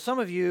Some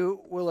of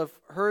you will have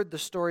heard the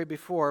story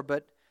before,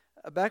 but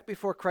back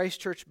before Christ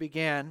Church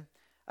began,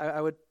 I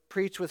would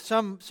preach with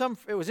some,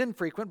 it was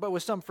infrequent, but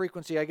with some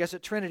frequency, I guess,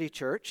 at Trinity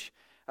Church,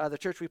 the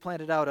church we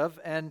planted out of.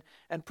 And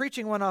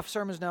preaching one-off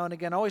sermons now and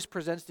again always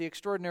presents the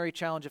extraordinary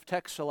challenge of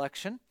text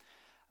selection,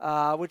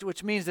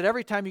 which means that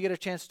every time you get a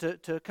chance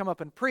to come up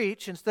and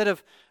preach, instead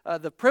of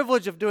the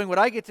privilege of doing what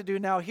I get to do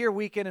now here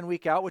week in and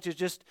week out, which is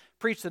just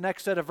preach the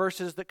next set of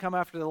verses that come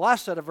after the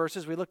last set of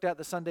verses we looked at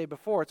the Sunday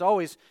before. It's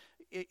always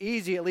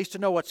easy at least to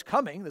know what's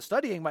coming. The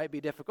studying might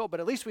be difficult, but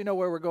at least we know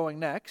where we're going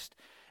next.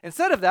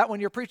 Instead of that, when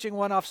you're preaching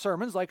one-off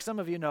sermons, like some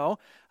of you know,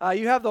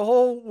 you have the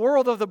whole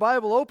world of the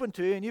Bible open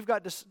to you, and you've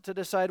got to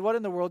decide what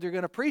in the world you're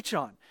going to preach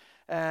on.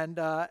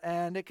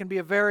 And it can be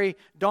a very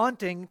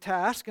daunting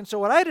task. And so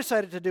what I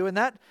decided to do in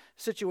that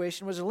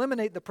situation was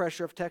eliminate the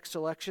pressure of text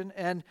selection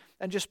and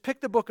just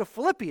pick the book of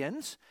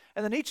Philippians.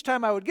 And then each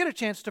time I would get a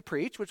chance to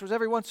preach, which was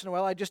every once in a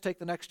while, I'd just take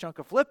the next chunk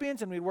of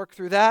Philippians and we'd work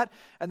through that.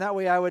 And that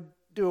way I would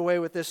do away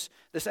with this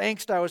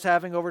angst I was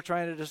having over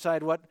trying to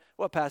decide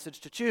what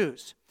passage to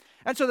choose.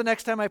 And so the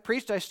next time I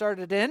preached, I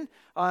started in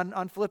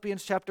on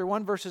Philippians chapter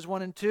 1, verses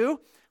 1 and 2,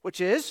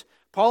 which is,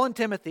 Paul and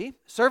Timothy,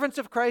 servants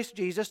of Christ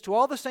Jesus, to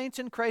all the saints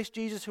in Christ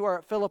Jesus who are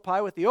at Philippi,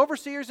 with the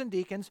overseers and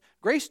deacons,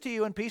 grace to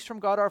you and peace from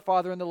God our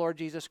Father and the Lord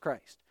Jesus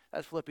Christ.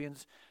 That's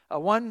Philippians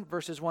 1,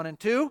 verses 1 and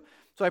 2.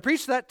 So I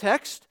preached that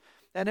text,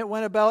 and it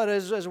went about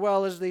as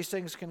well as these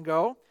things can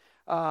go.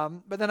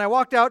 But then I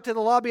walked out to the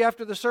lobby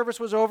after the service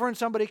was over, and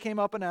somebody came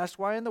up and asked,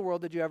 why in the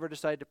world did you ever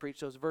decide to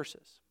preach those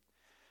verses?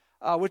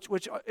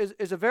 Which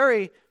is a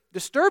very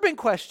disturbing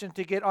question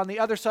to get on the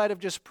other side of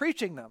just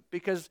preaching them,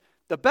 because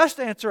the best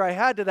answer I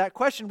had to that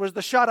question was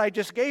the shot I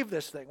just gave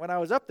this thing when I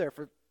was up there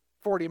for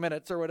 40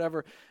 minutes or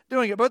whatever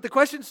doing it. But the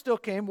question still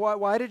came,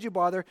 why did you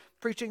bother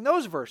preaching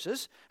those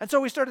verses? And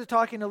so we started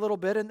talking a little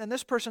bit, and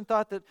this person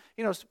thought that,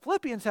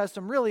 Philippians has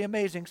some really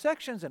amazing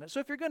sections in it. So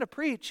if you're going to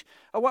preach,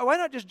 why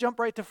not just jump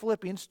right to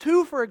Philippians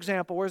 2, for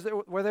example,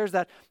 where there's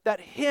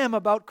that hymn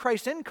about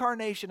Christ's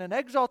incarnation and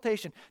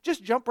exaltation.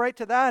 Just jump right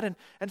to that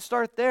and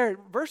start there.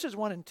 Verses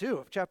 1 and 2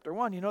 of chapter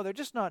 1, they're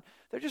just not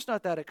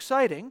that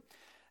exciting.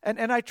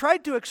 And I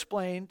tried to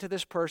explain to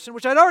this person,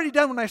 which I'd already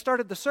done when I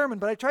started the sermon,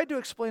 but I tried to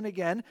explain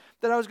again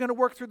that I was going to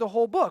work through the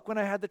whole book when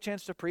I had the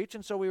chance to preach,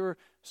 and so we were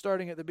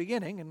starting at the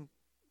beginning and,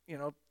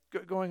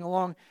 going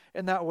along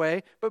in that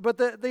way. But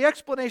the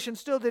explanation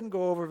still didn't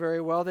go over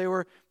very well. They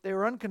were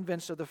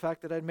unconvinced of the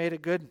fact that I'd made a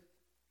good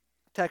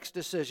text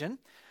decision.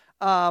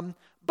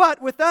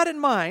 But with that in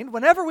mind,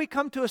 whenever we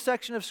come to a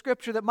section of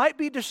Scripture that might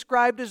be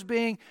described as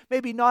being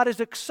maybe not as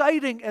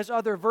exciting as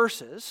other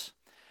verses,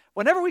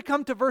 whenever we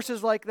come to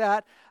verses like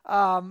that,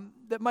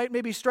 that might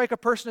maybe strike a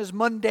person as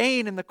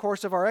mundane in the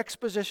course of our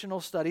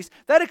expositional studies,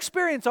 that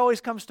experience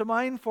always comes to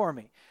mind for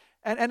me.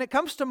 And it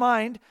comes to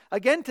mind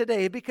again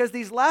today because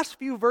these last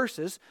few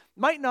verses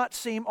might not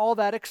seem all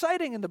that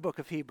exciting in the book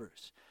of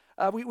Hebrews.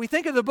 We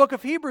think of the book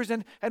of Hebrews,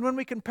 and when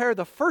we compare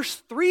the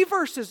first 3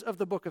 verses of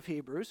the book of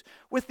Hebrews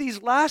with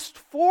these last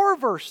 4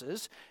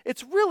 verses,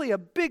 it's really a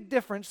big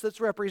difference that's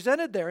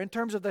represented there in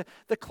terms of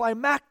the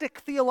climactic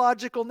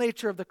theological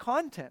nature of the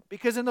content.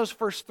 Because in those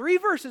first 3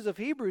 verses of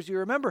Hebrews, you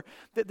remember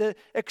that the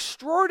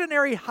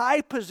extraordinary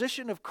high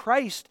position of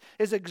Christ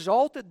is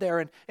exalted there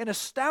in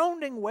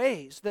astounding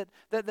ways that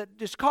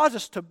just cause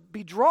us to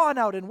be drawn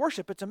out in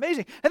worship. It's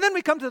amazing. And then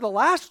we come to the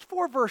last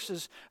 4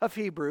 verses of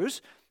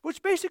Hebrews,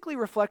 which basically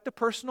reflect a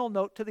personal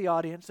note to the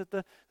audience that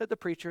the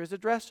preacher is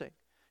addressing.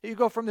 You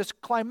go from this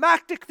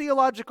climactic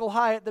theological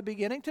high at the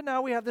beginning to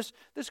now we have this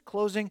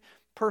closing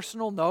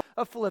personal note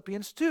of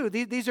Philippians 2.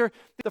 These are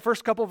the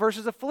first couple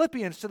verses of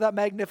Philippians to that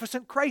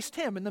magnificent Christ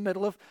hymn in the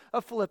middle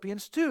of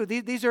Philippians 2.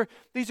 These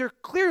are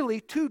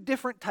clearly 2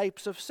 different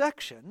types of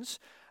sections.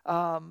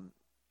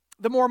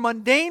 The more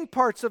mundane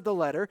parts of the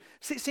letter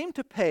seem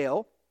to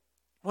pale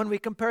when we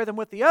compare them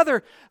with the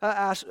other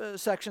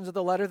sections of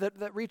the letter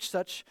that reach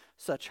such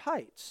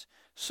heights.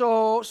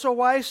 So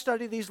why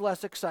study these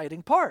less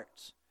exciting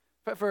parts?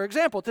 For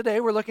example, today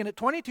we're looking at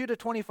 22 to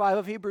 25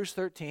 of Hebrews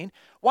 13.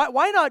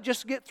 Why not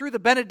just get through the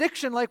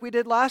benediction like we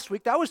did last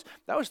week? That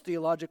was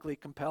theologically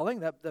compelling,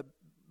 the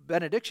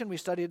benediction we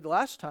studied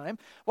last time.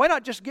 Why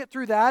not just get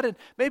through that, and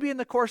maybe in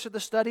the course of the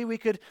study we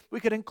could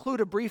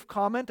include a brief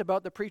comment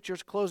about the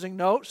preacher's closing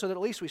note so that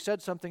at least we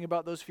said something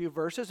about those few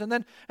verses, and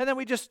then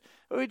we just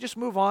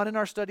move on in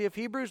our study of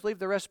Hebrews, leave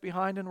the rest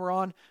behind, and we're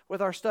on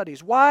with our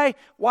studies. Why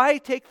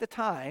take the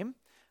time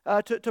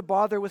to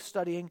bother with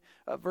studying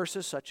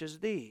verses such as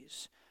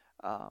these?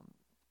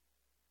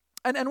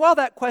 And while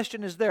that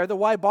question is there, the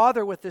why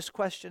bother with this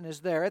question is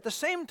there, at the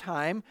same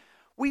time,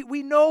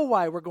 we know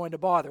why we're going to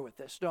bother with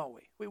this, don't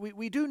we?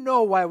 We do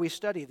know why we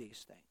study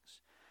these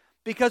things.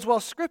 Because while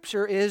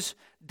Scripture is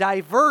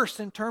diverse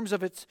in terms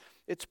of its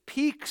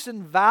peaks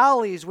and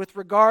valleys with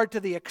regard to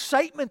the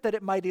excitement that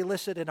it might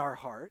elicit in our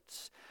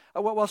hearts,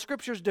 while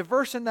Scripture is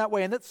diverse in that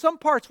way, and that some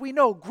parts we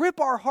know grip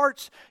our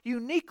hearts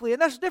uniquely,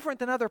 and that's different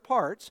than other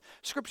parts,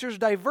 Scripture is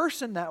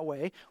diverse in that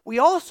way, we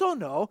also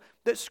know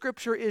that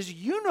Scripture is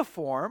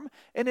uniform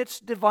in its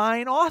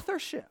divine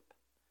authorship.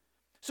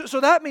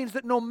 So that means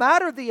that no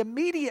matter the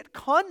immediate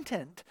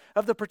content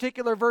of the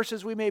particular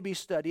verses we may be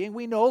studying,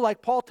 we know,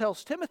 like Paul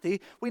tells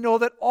Timothy, we know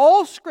that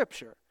all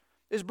Scripture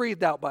is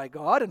breathed out by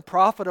God and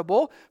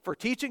profitable for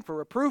teaching, for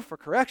reproof, for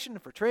correction,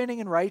 and for training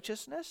in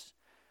righteousness.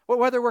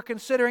 Whether we're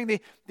considering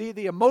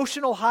the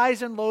emotional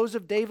highs and lows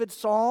of David's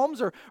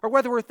Psalms, or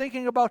whether we're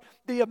thinking about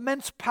the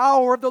immense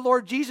power of the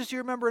Lord Jesus, you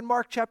remember in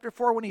Mark chapter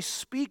 4 when he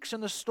speaks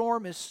and the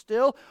storm is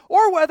still,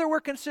 or whether we're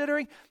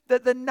considering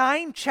the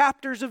 9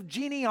 chapters of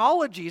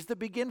genealogies that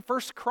begin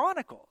First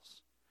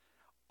Chronicles.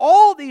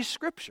 All these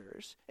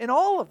scriptures, in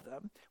all of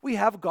them, we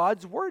have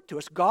God's word to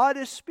us. God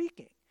is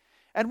speaking.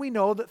 And we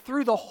know that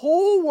through the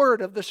whole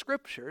word of the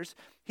scriptures,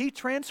 he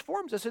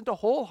transforms us into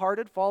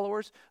wholehearted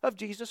followers of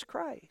Jesus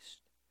Christ.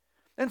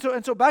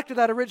 And so back to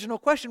that original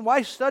question,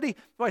 why study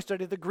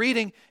the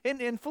greeting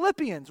in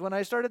Philippians when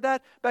I started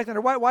that back then?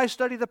 Or why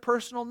study the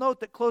personal note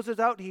that closes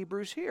out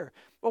Hebrews here?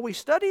 Well, we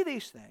study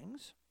these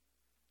things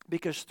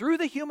because through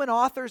the human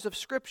authors of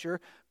Scripture,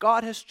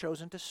 God has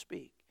chosen to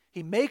speak.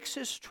 He makes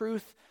his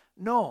truth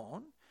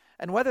known,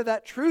 and whether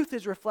that truth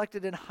is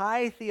reflected in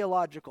high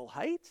theological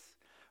heights,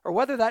 or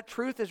whether that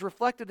truth is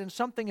reflected in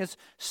something as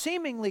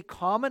seemingly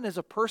common as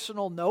a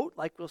personal note,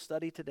 like we'll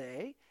study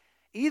today,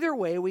 either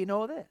way we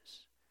know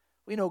this.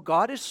 We know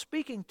God is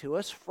speaking to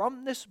us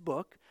from this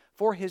book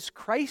for his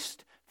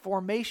Christ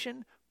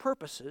formation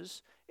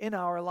purposes in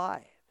our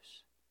lives.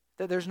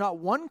 That there's not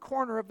one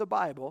corner of the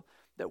Bible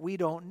that we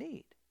don't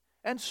need.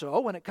 And so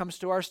when it comes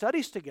to our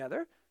studies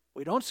together,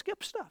 we don't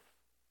skip stuff.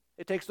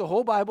 It takes the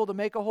whole Bible to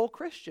make a whole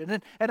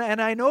Christian. And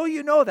I know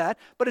you know that,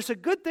 but it's a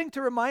good thing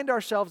to remind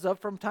ourselves of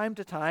from time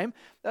to time.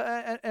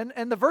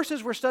 And the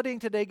verses we're studying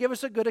today give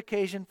us a good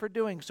occasion for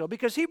doing so.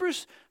 Because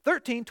Hebrews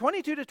 13,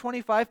 22 to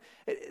 25,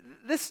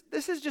 this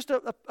is just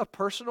a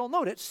personal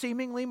note. It's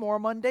seemingly more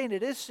mundane.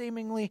 It is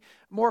seemingly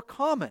more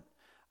common.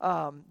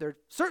 They're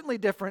certainly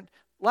different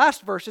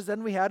last verses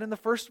than we had in the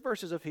first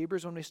verses of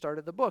Hebrews when we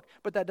started the book.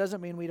 But that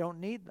doesn't mean we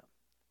don't need them.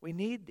 We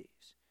need these.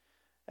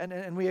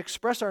 And we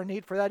express our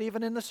need for that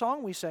even in the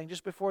song we sang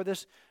just before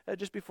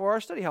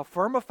our study. How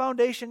firm a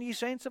foundation, ye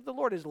saints of the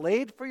Lord, is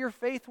laid for your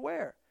faith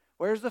where?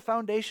 Where's the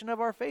foundation of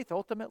our faith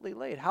ultimately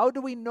laid? How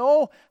do we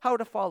know how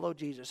to follow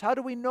Jesus? How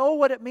do we know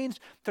what it means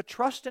to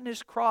trust in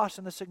his cross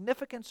and the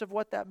significance of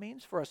what that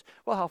means for us?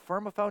 Well, how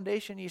firm a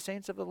foundation, ye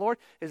saints of the Lord,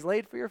 is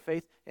laid for your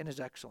faith in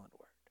his excellent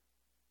word.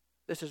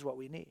 This is what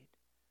we need.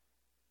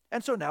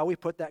 And so now we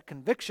put that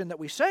conviction that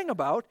we sang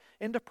about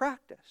into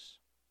practice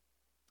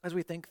as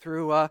we think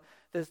through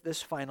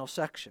this final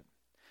section.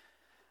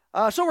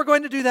 So we're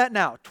going to do that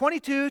now.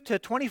 22 to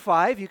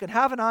 25, you can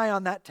have an eye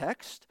on that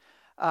text.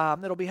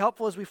 It'll be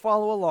helpful as we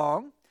follow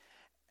along.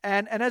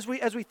 And as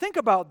we think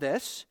about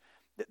this,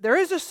 there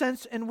is a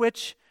sense in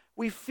which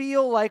we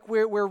feel like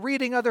we're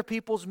reading other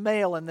people's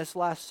mail in this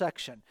last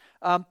section.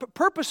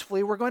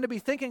 Purposefully, we're going to be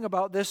thinking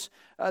about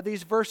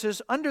these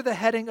verses under the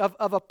heading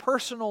of a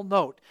personal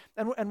note.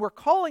 And we're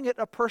calling it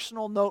a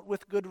personal note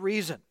with good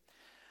reason.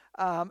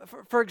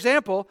 For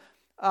example,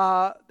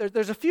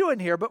 there's a few in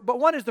here, but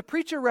one is the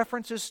preacher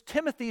references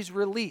Timothy's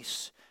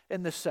release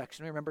in this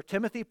section. Remember,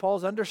 Timothy,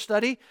 Paul's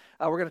understudy.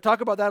 We're going to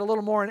talk about that a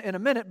little more in a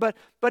minute, but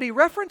he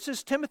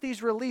references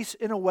Timothy's release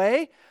in a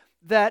way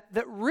that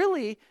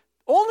really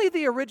only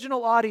the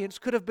original audience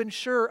could have been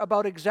sure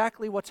about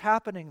exactly what's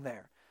happening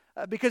there.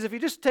 Because if you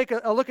just take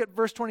a look at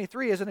verse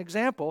 23 as an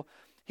example,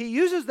 he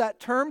uses that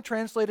term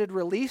translated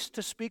release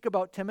to speak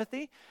about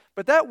Timothy,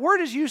 but that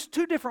word is used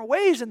 2 different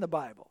ways in the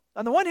Bible.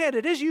 On the one hand,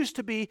 it is used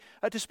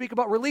to speak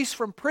about release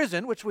from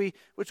prison, which we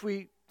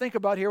think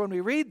about here when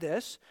we read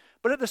this.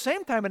 But at the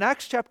same time, in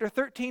Acts chapter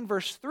 13,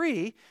 verse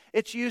 3,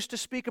 it's used to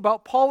speak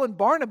about Paul and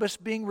Barnabas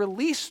being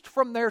released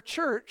from their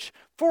church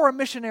for a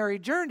missionary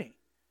journey.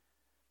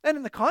 And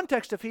in the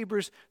context of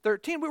Hebrews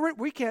 13,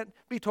 we can't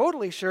be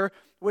totally sure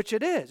which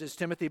it is. Is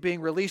Timothy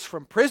being released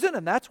from prison,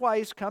 and that's why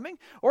he's coming?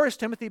 Or is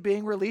Timothy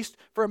being released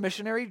for a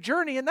missionary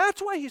journey, and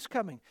that's why he's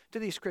coming to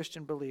these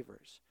Christian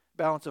believers?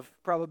 Balance of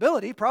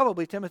probability,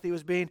 probably Timothy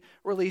was being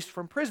released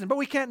from prison, but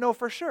we can't know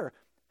for sure.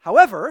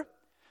 However,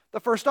 the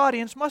first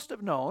audience must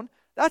have known.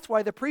 That's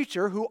why the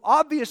preacher, who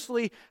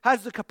obviously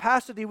has the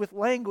capacity with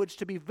language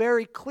to be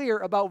very clear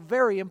about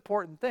very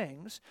important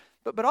things,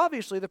 but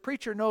obviously the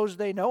preacher knows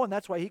they know, and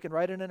that's why he can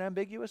write in an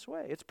ambiguous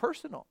way. It's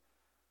personal.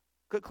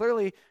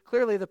 Clearly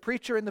the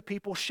preacher and the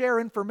people share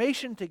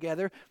information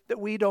together that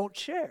we don't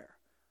share.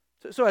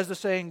 So as the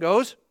saying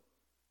goes,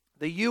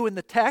 the you in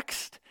the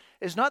text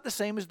is not the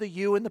same as the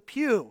you in the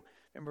pew.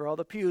 Remember all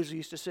the pews we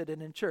used to sit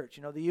in church.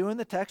 The you in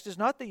the text is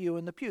not the you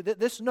in the pew.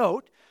 This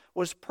note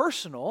was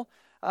personal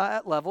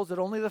at levels that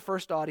only the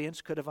first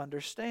audience could have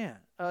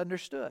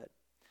understood.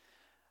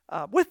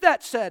 With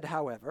that said,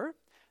 however,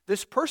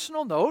 this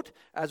personal note,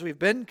 as we've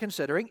been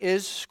considering,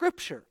 is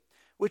Scripture,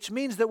 which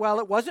means that while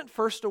it wasn't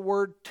first a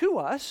word to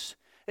us,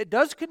 it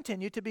does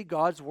continue to be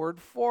God's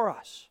word for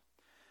us.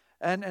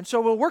 And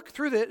so we'll work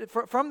through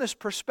from this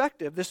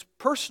perspective, this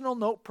personal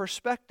note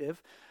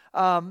perspective.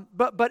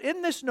 But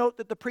in this note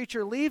that the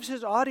preacher leaves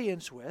his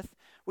audience with,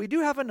 we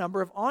do have a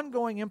number of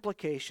ongoing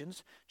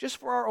implications just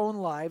for our own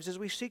lives as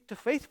we seek to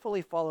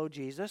faithfully follow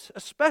Jesus,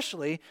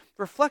 especially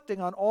reflecting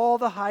on all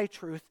the high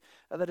truth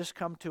that has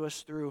come to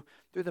us through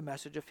the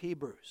message of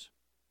Hebrews.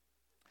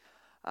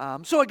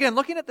 So again,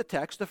 looking at the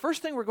text, the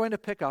first thing we're going to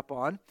pick up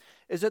on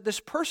is that this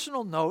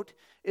personal note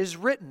is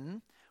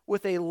written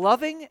with a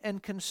loving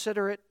and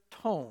considerate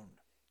tone.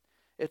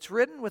 It's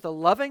written with a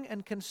loving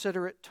and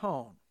considerate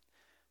tone.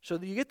 So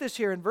you get this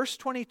here in verse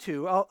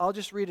 22. I'll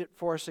just read it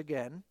for us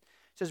again.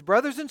 It says,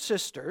 "Brothers and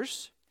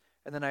sisters,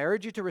 and then I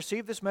urge you to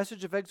receive this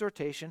message of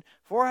exhortation,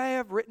 for I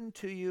have written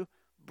to you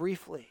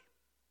briefly."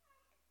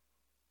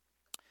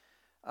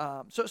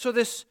 So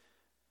this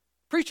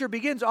preacher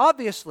begins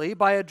obviously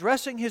by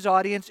addressing his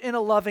audience in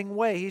a loving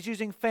way. He's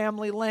using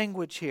family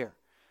language here.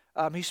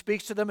 He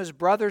speaks to them as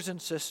brothers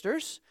and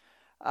sisters.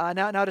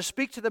 Now to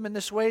speak to them in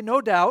this way,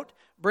 no doubt,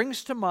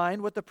 brings to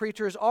mind what the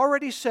preacher has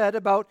already said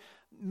about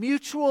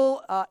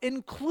mutual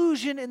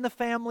inclusion in the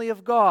family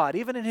of God.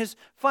 Even in his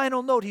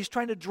final note, he's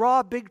trying to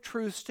draw big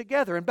truths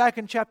together. And back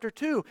in chapter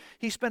 2,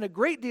 he spent a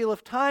great deal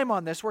of time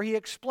on this, where he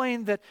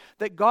explained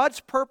that God's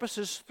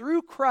purposes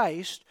through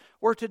Christ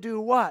were to do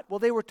what? Well,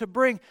 they were to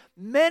bring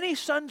many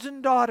sons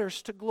and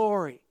daughters to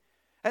glory.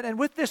 And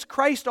with this,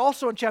 Christ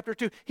also in chapter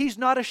 2, he's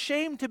not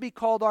ashamed to be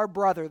called our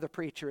brother, the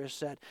preacher has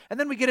said. And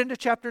then we get into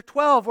chapter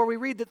 12, where we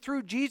read that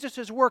through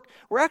Jesus' work,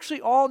 we're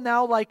actually all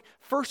now like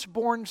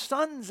firstborn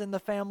sons in the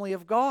family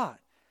of God.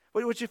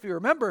 Which, if you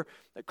remember,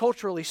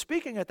 culturally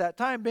speaking at that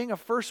time, being a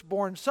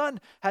firstborn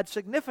son had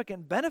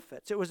significant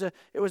benefits. It was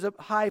a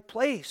high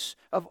place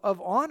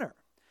of honor.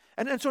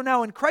 And so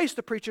now in Christ,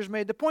 the preacher's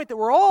made the point that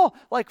we're all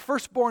like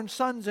firstborn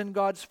sons in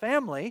God's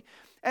family.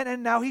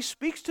 And now he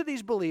speaks to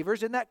these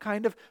believers in that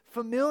kind of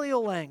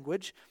familial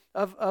language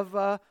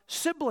of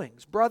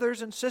siblings,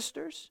 brothers and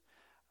sisters.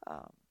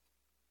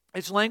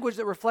 It's language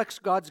that reflects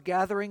God's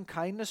gathering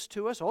kindness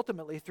to us,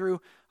 ultimately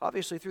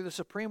obviously through the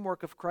supreme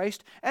work of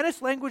Christ. And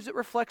it's language that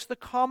reflects the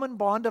common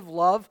bond of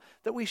love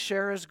that we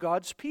share as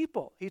God's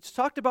people. He's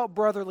talked about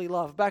brotherly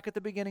love back at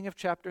the beginning of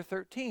chapter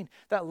 13,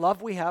 that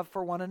love we have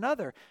for one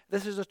another.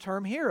 This is a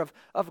term here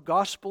of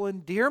gospel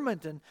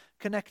endearment and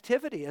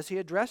connectivity as he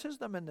addresses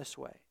them in this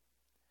way.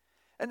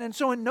 And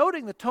so in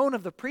noting the tone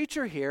of the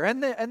preacher here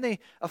and the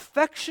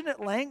affectionate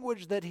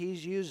language that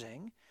he's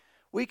using,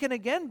 we can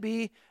again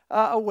be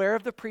aware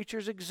of the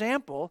preacher's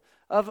example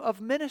of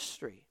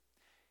ministry.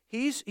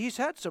 He's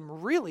had some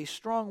really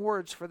strong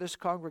words for this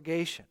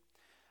congregation.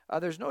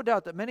 There's no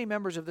doubt that many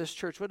members of this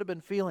church would have been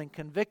feeling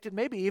convicted,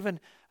 maybe even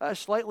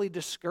slightly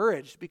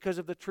discouraged because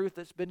of the truth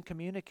that's been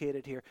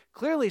communicated here.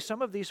 Clearly,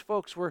 some of these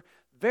folks were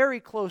very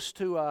close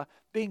to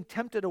being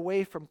tempted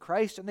away from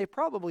Christ, and they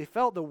probably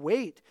felt the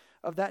weight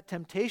of that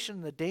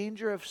temptation, the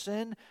danger of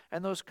sin,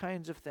 and those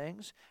kinds of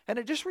things. And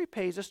it just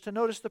repays us to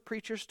notice the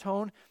preacher's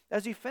tone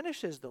as he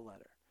finishes the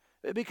letter.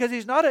 Because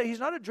he's not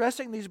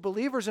addressing these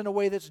believers in a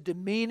way that's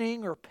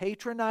demeaning or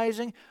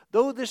patronizing,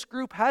 though this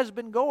group has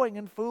been going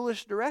in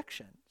foolish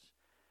directions.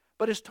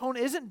 But his tone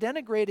isn't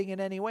denigrating in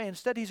any way.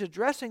 Instead, he's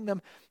addressing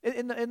them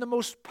in the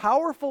most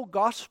powerful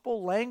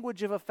gospel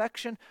language of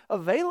affection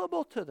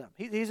available to them.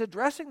 He's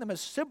addressing them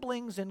as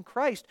siblings in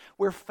Christ.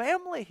 We're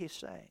family, he's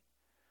saying.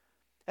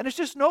 And it's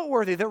just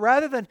noteworthy that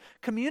rather than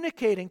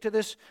communicating to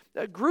this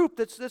group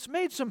that's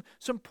made some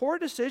poor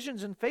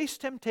decisions and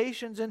faced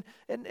temptations in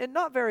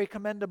not very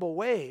commendable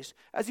ways,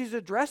 as he's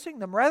addressing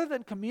them, rather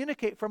than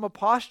communicate from a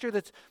posture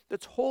that's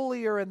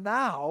holier than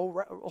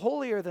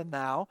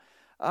thou,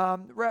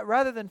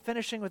 rather than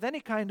finishing with any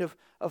kind of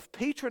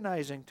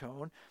patronizing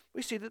tone,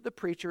 we see that the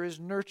preacher is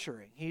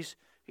nurturing. He's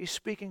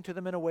speaking to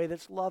them in a way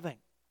that's loving.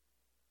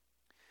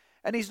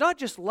 And he's not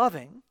just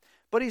loving,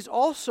 but he's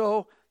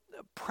also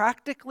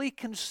practically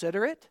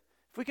considerate,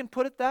 if we can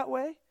put it that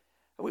way.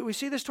 We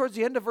see this towards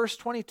the end of verse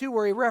 22,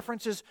 where he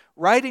references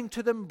writing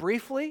to them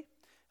briefly.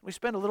 We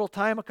spent a little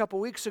time a couple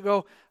weeks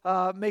ago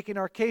making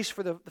our case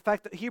for the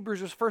fact that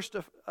Hebrews was first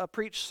a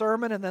preached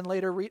sermon and then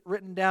later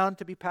written down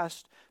to be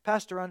passed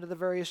around to the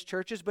various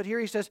churches. But here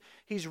he says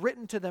he's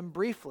written to them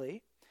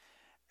briefly.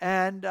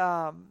 And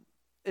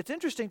it's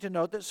interesting to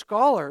note that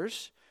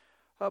scholars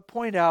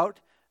point out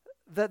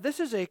that this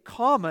is a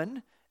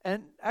common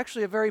and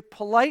actually a very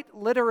polite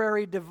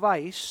literary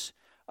device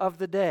of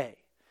the day.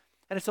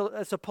 And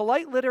it's a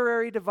polite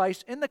literary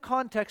device in the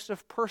context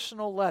of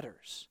personal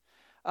letters.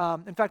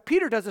 In fact,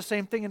 Peter does the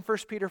same thing in 1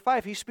 Peter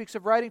 5. He speaks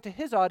of writing to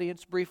his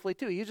audience briefly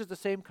too. He uses the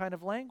same kind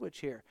of language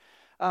here.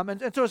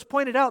 And so it's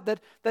pointed out that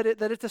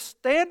it's a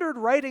standard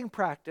writing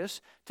practice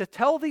to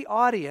tell the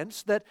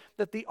audience that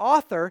the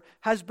author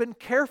has been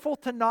careful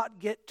to not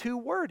get too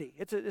wordy.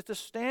 It's a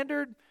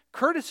standard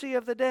courtesy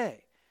of the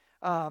day.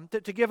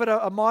 To give it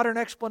a modern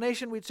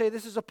explanation, we'd say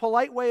this is a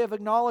polite way of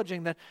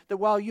acknowledging that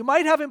while you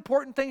might have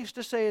important things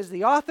to say as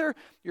the author,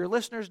 your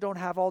listeners don't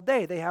have all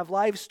day. They have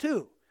lives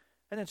too.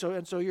 And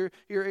so you're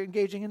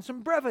engaging in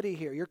some brevity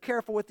here. You're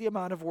careful with the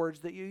amount of words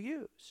that you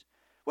use.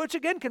 Which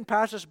again can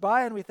pass us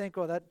by and we think,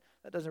 oh, that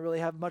doesn't really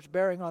have much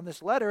bearing on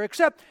this letter,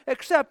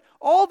 except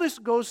all this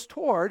goes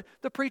toward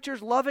the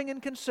preacher's loving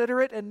and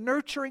considerate and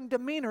nurturing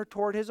demeanor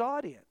toward his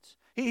audience.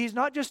 He's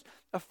not just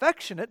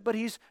affectionate, but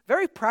he's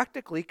very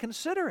practically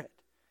considerate.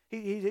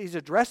 He's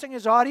addressing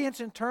his audience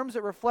in terms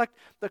that reflect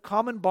the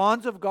common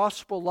bonds of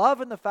gospel love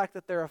and the fact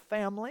that they're a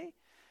family.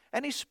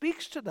 And he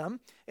speaks to them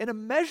in a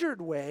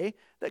measured way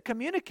that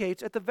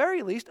communicates, at the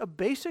very least, a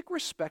basic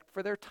respect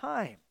for their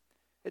time.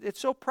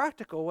 It's so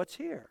practical what's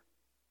here.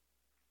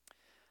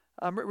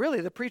 Really,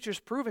 the preacher's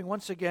proving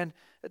once again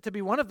to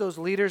be one of those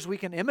leaders we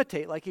can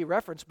imitate, like he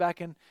referenced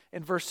back in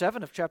verse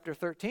 7 of chapter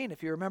 13.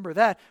 If you remember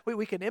that,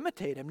 we can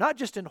imitate him, not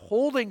just in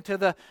holding to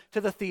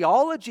the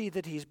theology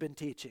that he's been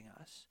teaching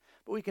us,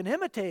 but we can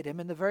imitate him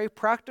in the very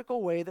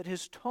practical way that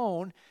his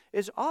tone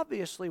is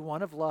obviously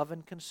one of love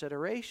and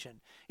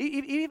consideration.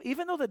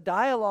 Even though the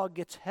dialogue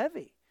gets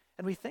heavy,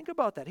 and we think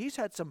about that, he's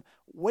had some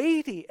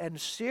weighty and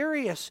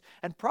serious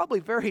and probably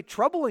very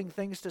troubling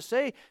things to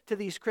say to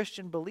these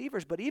Christian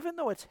believers, but even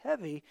though it's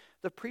heavy,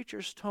 the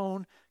preacher's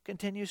tone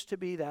continues to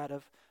be that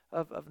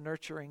of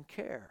nurturing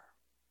care.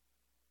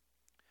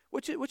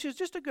 Which is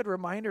just a good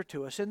reminder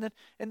to us in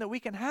that we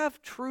can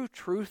have true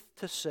truth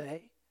to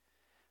say,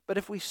 but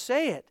if we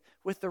say it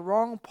with the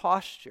wrong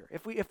posture,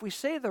 if we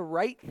say the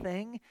right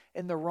thing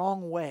in the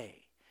wrong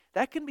way,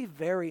 that can be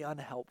very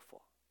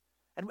unhelpful.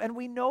 And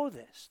we know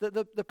this.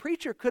 The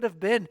preacher could have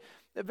been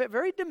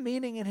very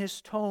demeaning in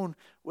his tone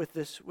with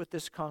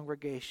this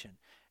congregation.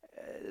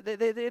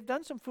 They've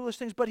done some foolish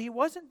things, but he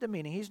wasn't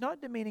demeaning. He's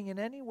not demeaning in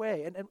any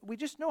way. And we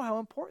just know how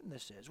important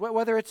this is.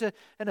 Whether it's an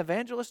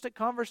evangelistic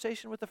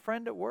conversation with a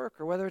friend at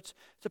work, or whether it's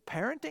a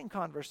parenting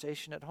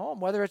conversation at home,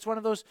 whether it's one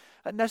of those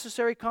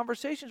necessary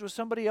conversations with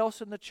somebody else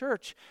in the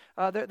church.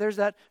 There's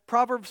that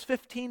Proverbs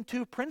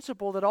 15:2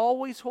 principle that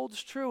always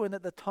holds true, and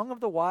that the tongue of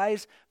the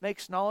wise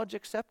makes knowledge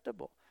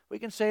acceptable. We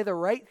can say the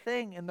right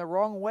thing in the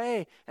wrong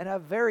way and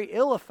have very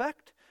ill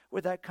effect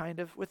with that kind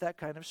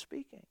of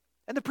speaking.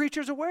 And the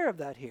preacher's aware of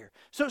that here.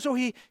 So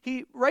he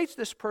writes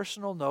this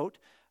personal note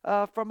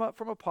from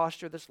a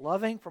posture that's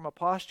loving, from a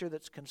posture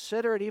that's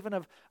considerate even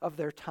of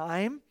their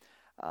time.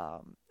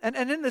 And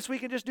in this we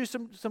can just do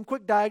some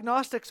quick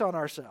diagnostics on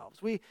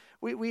ourselves. We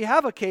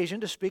have occasion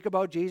to speak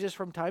about Jesus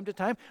from time to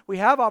time. We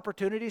have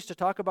opportunities to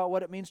talk about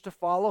what it means to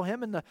follow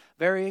him in the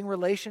varying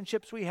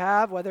relationships we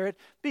have, whether it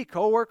be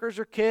coworkers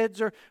or kids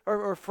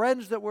or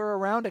friends that we're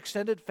around,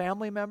 extended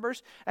family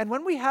members. And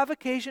when we have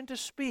occasion to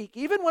speak,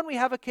 even when we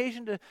have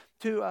occasion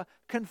to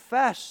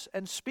confess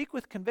and speak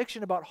with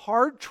conviction about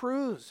hard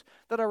truths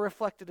that are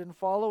reflected in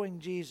following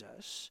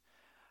Jesus,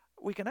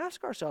 we can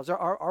ask ourselves,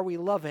 are we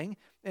loving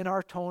in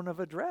our tone of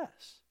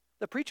address?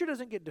 The preacher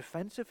doesn't get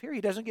defensive here.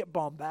 He doesn't get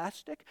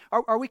bombastic.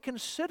 Are we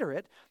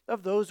considerate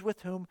of those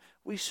with whom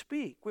we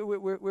speak?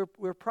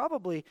 We're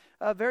probably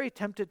very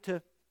tempted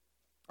to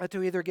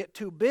either get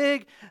too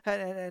big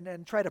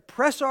and try to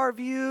press our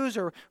views,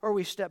 or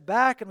we step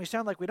back and we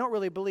sound like we don't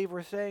really believe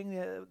we're saying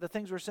the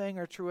things we're saying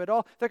are true at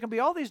all. There can be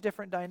all these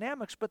different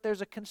dynamics, but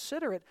there's a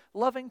considerate,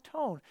 loving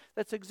tone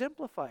that's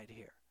exemplified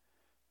here.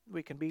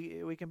 We can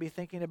be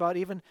thinking about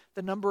even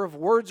the number of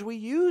words we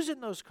use in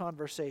those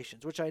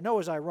conversations, which I know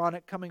is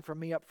ironic coming from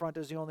me up front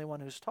as the only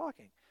one who's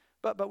talking.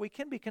 But we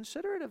can be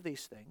considerate of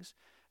these things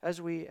as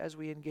we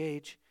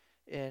engage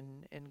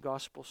in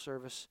gospel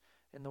service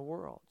in the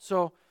world.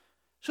 So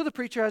the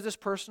preacher has this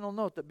personal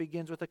note that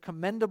begins with a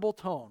commendable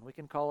tone. We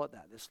can call it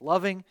that, this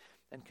loving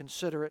and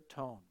considerate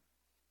tone.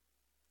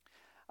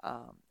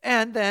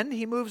 And then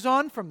he moves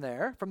on from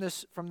there, from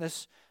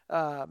this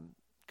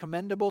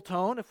commendable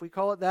tone, if we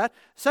call it that.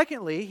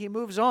 Secondly, he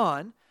moves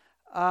on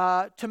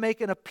to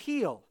make an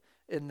appeal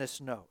in this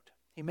note.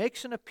 He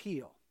makes an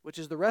appeal, which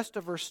is the rest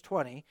of verse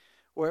 20,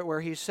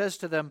 where he says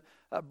to them,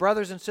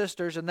 brothers and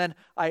sisters, and then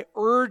I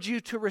urge you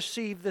to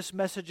receive this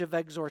message of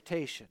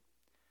exhortation.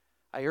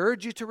 I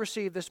urge you to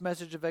receive this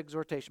message of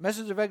exhortation.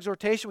 Message of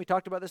exhortation, we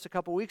talked about this a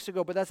couple weeks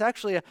ago, but that's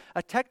actually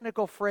a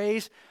technical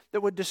phrase that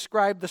would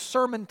describe the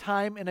sermon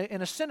time in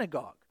a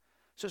synagogue.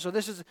 So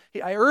this is,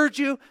 I urge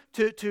you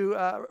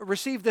to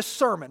receive this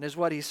sermon, is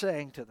what he's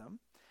saying to them.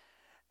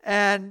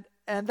 And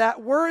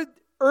that word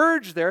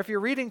urge there, if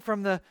you're reading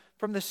from the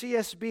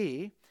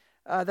CSB,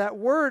 that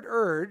word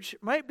urge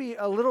might be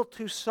a little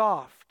too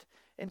soft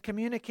in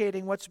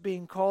communicating what's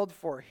being called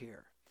for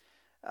here.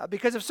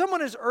 Because if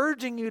someone is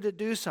urging you to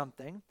do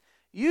something,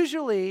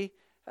 usually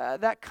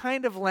that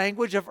kind of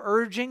language of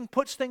urging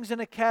puts things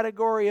in a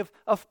category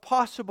of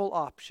possible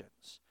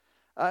options.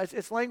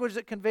 It's language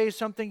that conveys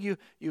something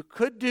you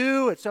could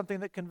do. It's something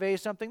that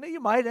conveys something that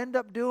you might end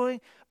up doing,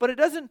 but it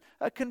doesn't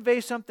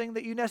convey something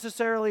that you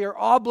necessarily are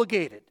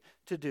obligated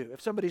to do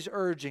if somebody's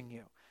urging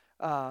you.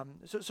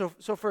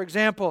 So for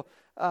example,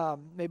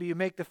 maybe you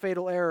make the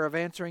fatal error of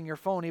answering your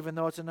phone even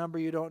though it's a number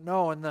you don't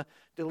know, and the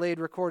delayed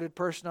recorded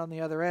person on the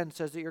other end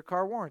says that your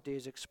car warranty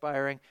is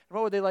expiring.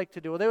 What would they like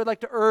to do? Well, they would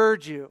like to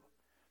urge you.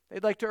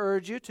 They'd like to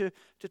urge you to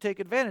take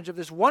advantage of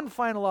this one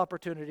final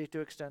opportunity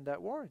to extend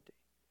that warranty.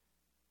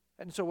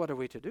 And so what are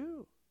we to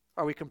do?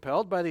 Are we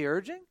compelled by the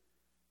urging?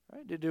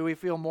 Right? Do we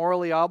feel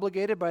morally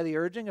obligated by the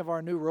urging of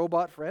our new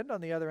robot friend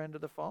on the other end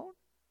of the phone?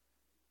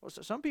 Well,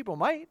 so some people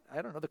might.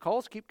 I don't know. The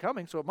calls keep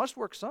coming, so it must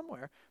work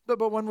somewhere. But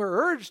when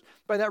we're urged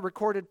by that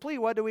recorded plea,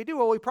 what do?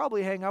 Well, we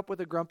probably hang up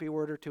with a grumpy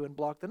word or two and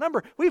block the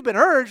number. We've been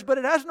urged, but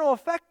it has no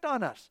effect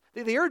on us.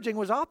 The urging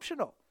was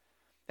optional.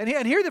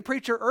 And here the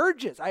preacher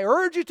urges. I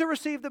urge you to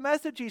receive the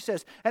message, he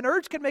says. And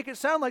urge can make it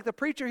sound like the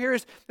preacher here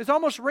is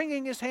almost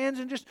wringing his hands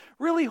and just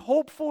really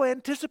hopeful,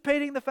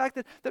 anticipating the fact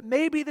that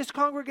maybe this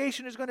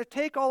congregation is going to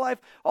take all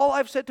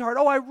I've said to heart.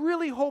 Oh, I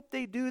really hope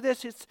they do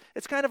this.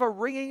 It's kind of a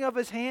wringing of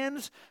his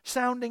hands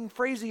sounding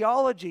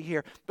phraseology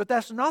here. But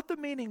that's not the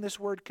meaning this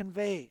word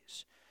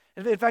conveys.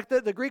 In fact,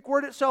 the Greek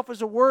word itself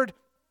is a word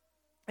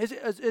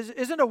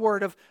isn't a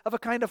word of a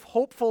kind of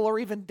hopeful or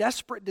even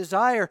desperate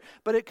desire,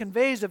 but it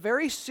conveys a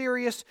very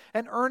serious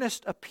and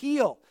earnest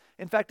appeal.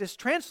 In fact, it's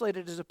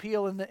translated as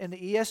appeal in the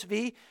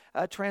ESV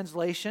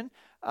translation,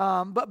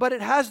 but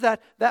it has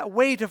that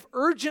weight of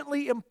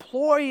urgently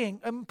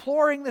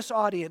imploring this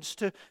audience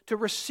to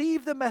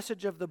receive the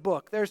message of the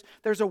book.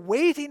 There's a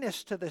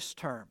weightiness to this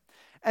term.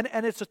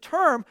 And it's a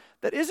term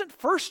that isn't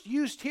first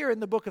used here in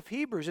the book of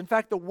Hebrews. In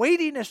fact, the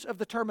weightiness of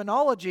the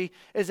terminology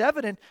is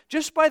evident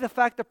just by the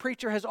fact the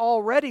preacher has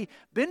already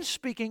been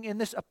speaking in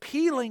this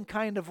appealing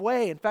kind of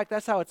way. In fact,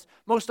 that's how it's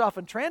most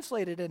often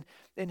translated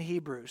in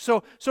Hebrews.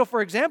 So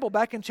for example,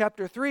 back in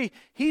chapter 3,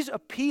 he's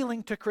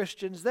appealing to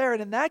Christians there.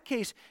 And in that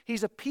case,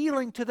 he's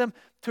appealing to them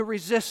to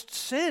resist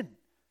sin.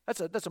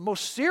 That's a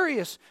most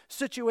serious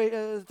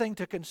thing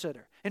to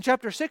consider. In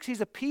chapter 6, he's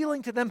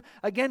appealing to them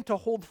again to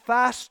hold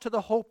fast to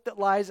the hope that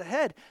lies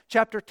ahead.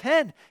 Chapter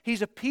 10,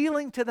 he's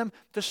appealing to them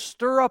to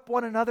stir up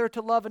one another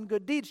to love and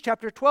good deeds.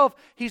 Chapter 12,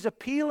 he's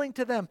appealing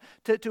to them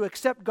to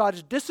accept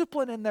God's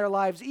discipline in their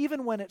lives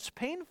even when it's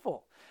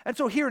painful. And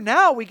so here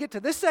now we get to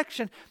this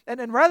section,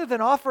 and rather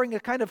than offering a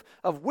kind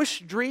of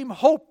wish, dream,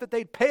 hope that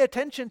they'd pay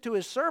attention to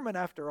his sermon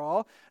after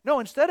all, no,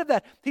 instead of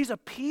that, he's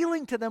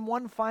appealing to them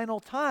one final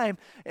time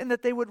in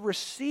that they would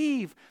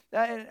receive,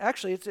 and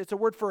actually it's a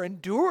word for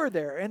endure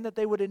there, and that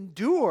they would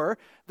endure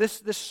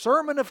this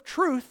sermon of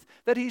truth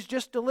that he's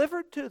just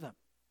delivered to them.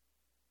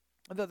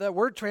 That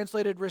word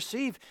translated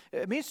receive,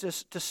 it means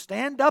to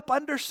stand up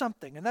under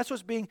something. And that's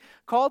what's being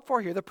called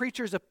for here. The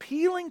preacher is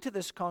appealing to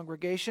this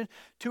congregation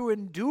to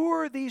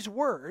endure these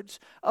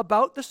words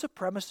about the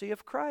supremacy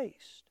of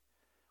Christ.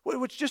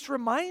 Which just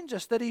reminds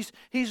us that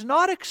he's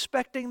not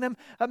expecting them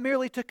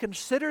merely to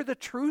consider the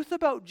truth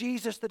about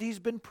Jesus that he's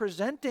been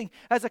presenting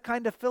as a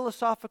kind of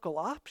philosophical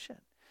option.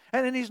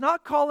 And he's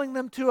not calling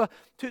them to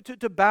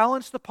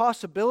balance the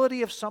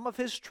possibility of some of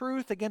his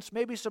truth against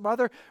maybe some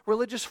other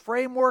religious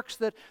frameworks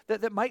that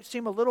might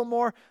seem a little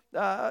more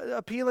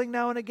appealing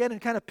now and again, and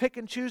kind of pick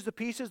and choose the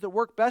pieces that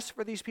work best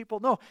for these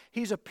people. No,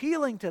 he's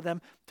appealing to them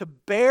to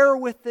bear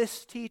with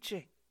this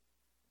teaching.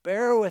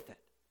 Bear with it.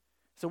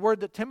 It's a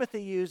word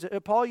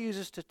that Paul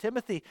uses to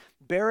Timothy,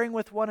 bearing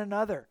with one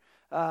another.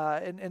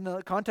 In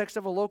the context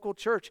of a local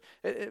church,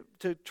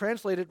 to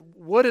translate it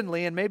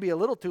woodenly and maybe a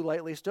little too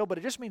lightly still, but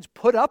it just means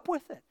put up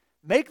with it.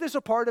 Make this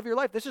a part of your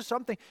life. This is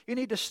something you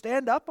need to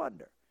stand up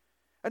under.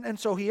 And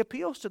so he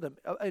appeals to them.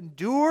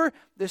 Endure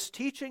this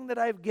teaching that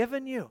I've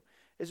given you,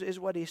 is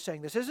what he's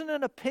saying. This isn't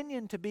an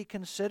opinion to be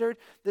considered.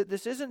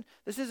 This isn't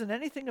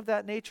anything of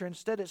that nature.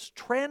 Instead, it's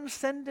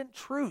transcendent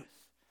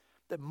truth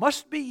that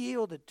must be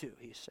yielded to,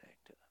 he's saying.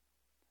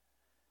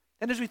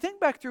 And as we think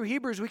back through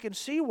Hebrews, we can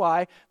see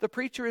why the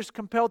preacher is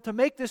compelled to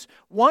make this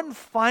one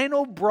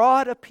final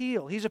broad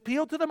appeal. He's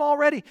appealed to them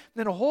already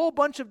in a whole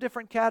bunch of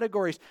different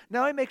categories.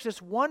 Now he makes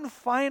this one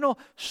final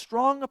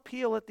strong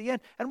appeal at the end.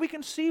 And we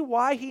can see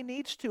why he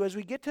needs to as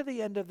we get to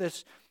the end of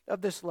this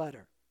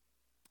letter.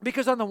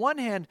 Because on the one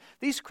hand,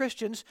 these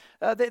Christians,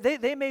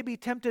 they may be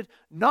tempted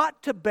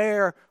not to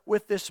bear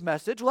with this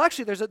message. Well,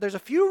 actually, there's a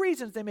few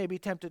reasons they may be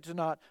tempted to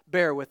not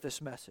bear with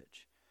this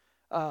message.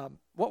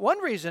 One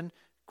reason,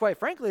 quite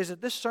frankly, is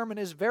that this sermon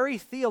is very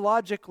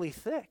theologically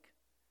thick.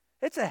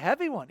 It's a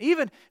heavy one.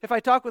 Even if I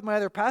talk with my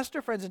other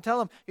pastor friends and tell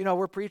them,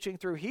 we're preaching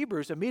through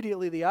Hebrews,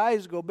 immediately the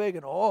eyes go big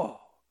and,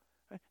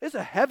 it's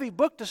a heavy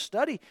book to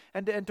study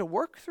and to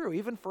work through,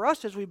 even for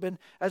us as we've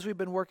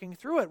been working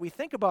through it. We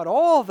think about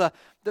all the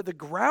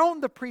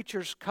ground the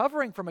preacher's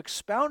covering, from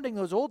expounding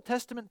those Old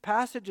Testament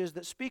passages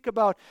that speak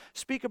about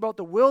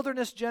the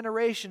wilderness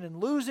generation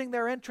and losing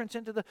their entrance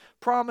into the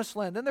promised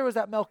land. Then there was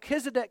that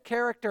Melchizedek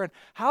character, and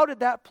how did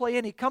that play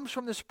in? He comes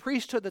from this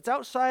priesthood that's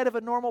outside of a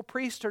normal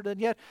priesthood,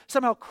 and yet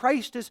somehow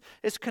Christ is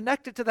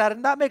connected to that,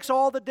 and that makes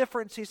all the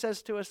difference, he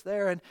says to us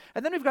there. And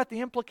then we've got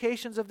the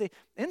implications of the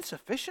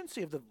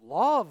insufficiency of the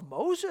law of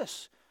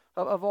Moses,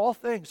 of all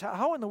things.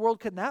 How in the world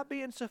can that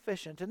be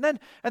insufficient? And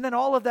then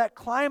all of that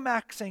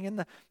climaxing in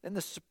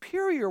the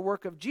superior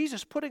work of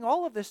Jesus, putting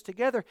all of this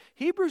together.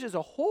 Hebrews is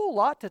a whole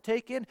lot to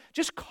take in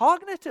just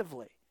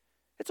cognitively.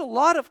 It's a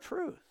lot of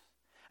truth.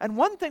 And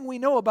one thing we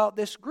know about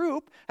this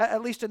group,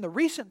 at least in the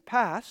recent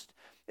past,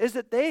 is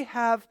that they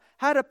have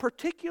had a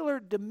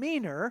particular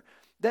demeanor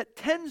that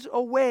tends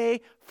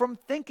away from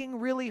thinking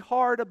really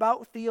hard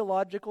about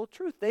theological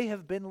truth. They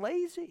have been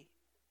lazy.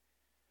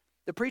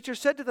 The preacher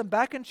said to them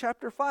back in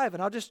chapter 5,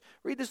 and I'll just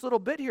read this little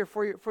bit here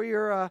for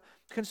your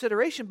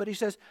consideration, but he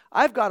says,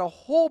 I've got a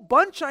whole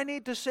bunch I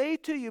need to say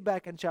to you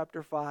back in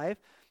chapter 5,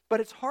 but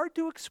it's hard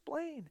to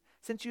explain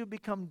since you've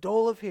become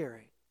dull of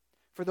hearing.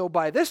 For though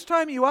by this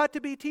time you ought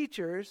to be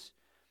teachers,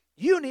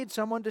 you need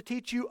someone to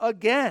teach you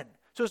again.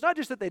 So it's not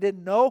just that they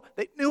didn't know,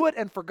 they knew it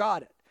and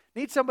forgot it.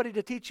 Need somebody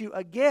to teach you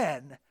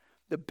again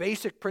the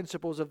basic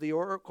principles of the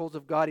oracles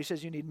of God. He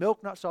says you need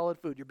milk, not solid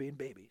food. You're being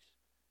babies.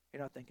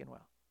 You're not thinking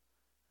well.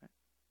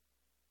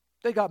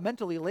 They got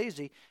mentally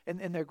lazy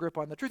in their grip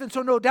on the truth. And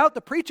so no doubt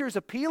the preacher is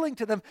appealing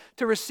to them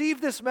to receive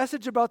this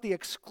message about the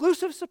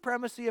exclusive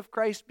supremacy of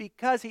Christ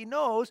because he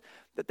knows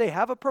that they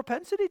have a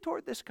propensity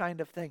toward this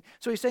kind of thing.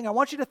 So he's saying, I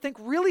want you to think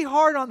really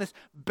hard on this.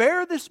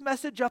 Bear this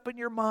message up in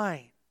your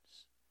minds.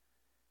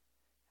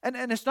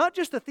 And it's not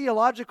just the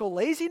theological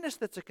laziness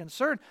that's a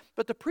concern,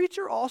 but the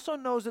preacher also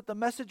knows that the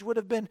message would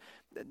have been,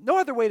 no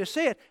other way to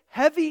say it,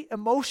 heavy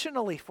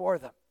emotionally for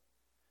them.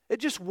 It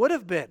just would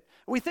have been.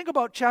 We think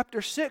about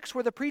chapter 6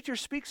 where the preacher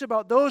speaks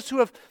about those who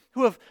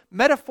have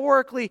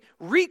metaphorically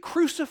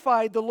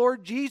re-crucified the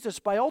Lord Jesus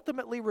by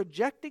ultimately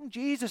rejecting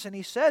Jesus. And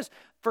he says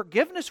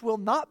forgiveness will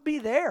not be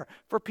there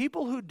for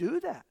people who do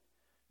that.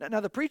 Now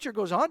the preacher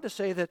goes on to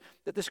say that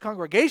this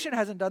congregation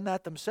hasn't done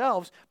that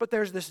themselves, but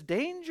there's this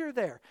danger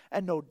there.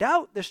 And no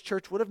doubt this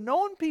church would have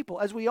known people,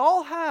 as we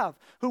all have,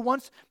 who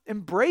once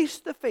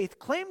embraced the faith,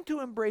 claimed to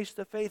embrace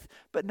the faith,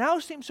 but now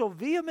seem so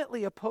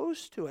vehemently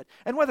opposed to it.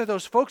 And whether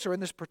those folks are in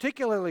this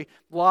particularly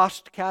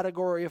lost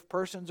category of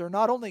persons or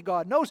not, only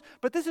God knows,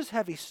 but this is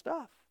heavy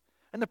stuff.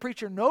 And the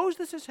preacher knows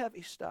this is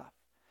heavy stuff.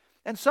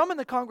 And some in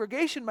the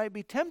congregation might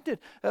be tempted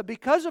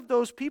because of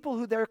those people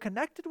who they're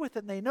connected with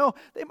and they know,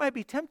 they might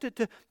be tempted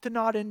to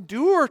not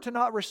endure, to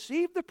not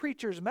receive the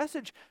preacher's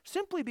message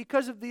simply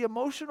because of the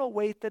emotional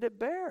weight that it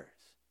bears.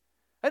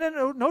 And then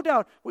no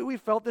doubt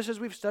we've felt this as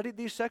we've studied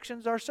these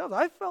sections ourselves.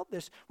 I've felt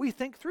this. We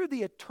think through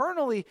the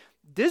eternally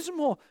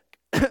dismal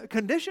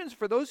conditions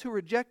for those who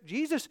reject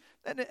Jesus,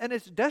 and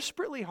it's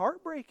desperately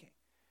heartbreaking.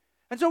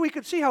 And so we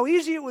could see how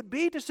easy it would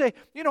be to say,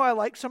 I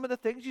like some of the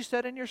things you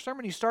said in your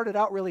sermon. You started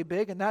out really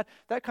big, and that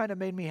kind of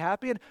made me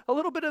happy. And a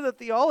little bit of the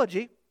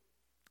theology,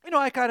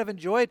 I kind of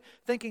enjoyed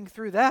thinking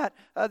through that.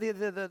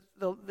 The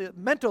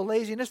mental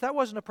laziness, that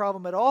wasn't a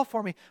problem at all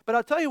for me. But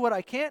I'll tell you what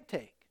I can't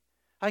take.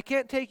 I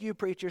can't take you,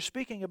 preacher,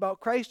 speaking about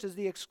Christ as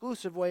the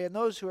exclusive way and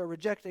those who are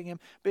rejecting him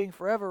being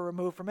forever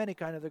removed from any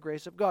kind of the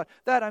grace of God.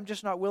 That I'm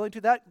just not willing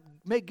to. That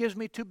gives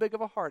me too big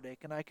of a heartache,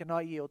 and I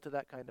cannot yield to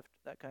that kind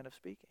of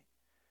speaking.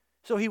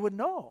 So he would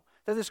know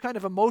that this kind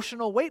of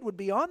emotional weight would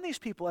be on these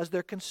people as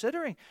they're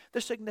considering the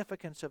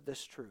significance of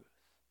this truth.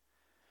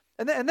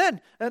 And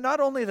then not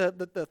only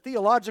the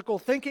theological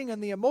thinking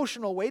and the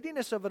emotional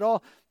weightiness of it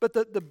all, but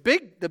the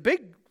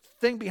big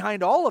thing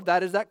behind all of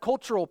that is that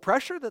cultural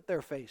pressure that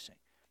they're facing.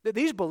 That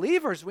these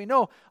believers, we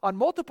know, on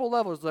multiple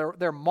levels,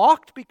 they're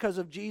mocked because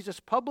of Jesus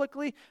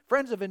publicly.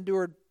 Friends have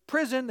endured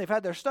prison, they've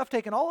had their stuff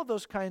taken, all of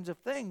those kinds of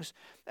things.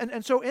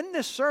 And so in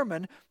this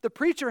sermon, the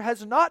preacher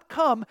has not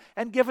come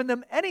and given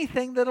them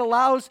anything that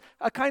allows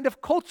a kind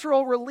of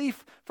cultural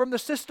relief from the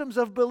systems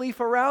of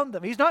belief around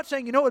them. He's not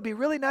saying, it would be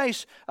really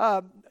nice,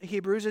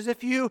 Hebrews, is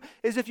if you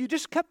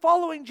just kept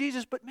following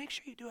Jesus, but make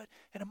sure you do it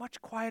in a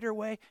much quieter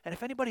way. And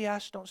if anybody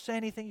asks, don't say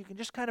anything. You can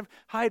just kind of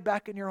hide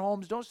back in your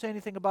homes. Don't say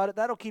anything about it.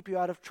 That'll keep you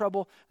out of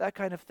trouble, that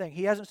kind of thing.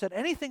 He hasn't said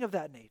anything of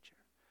that nature.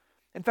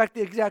 In fact,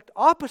 the exact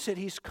opposite.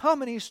 He's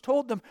come and he's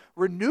told them,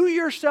 renew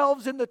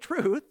yourselves in the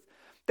truth,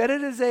 that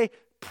it is a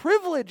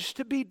privilege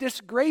to be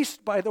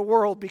disgraced by the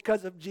world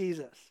because of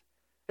Jesus.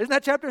 Isn't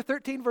that chapter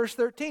 13, verse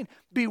 13?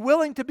 Be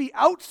willing to be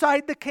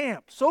outside the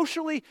camp,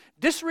 socially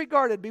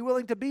disregarded. Be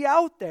willing to be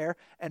out there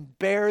and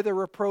bear the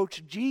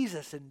reproach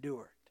Jesus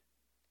endured.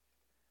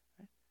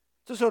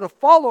 So to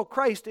follow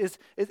Christ is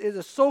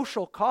a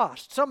social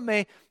cost. Some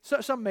may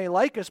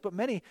like us, but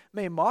many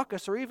may mock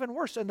us, or even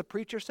worse. And the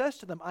preacher says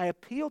to them, I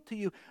appeal to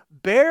you,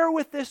 bear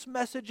with this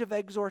message of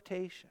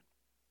exhortation.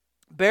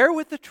 Bear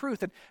with the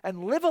truth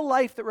and live a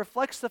life that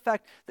reflects the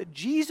fact that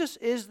Jesus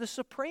is the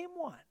supreme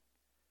one.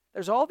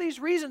 There's all these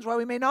reasons why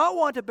we may not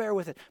want to bear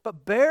with it,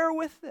 but bear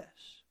with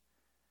this.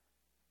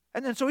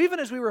 And then so even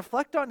as we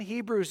reflect on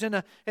Hebrews in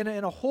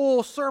a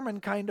whole sermon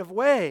kind of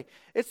way,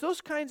 it's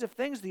those kinds of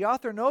things the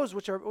author knows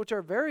which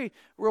are very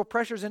real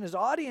pressures in his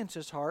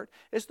audience's heart.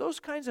 It's those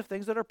kinds of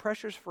things that are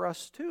pressures for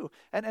us too.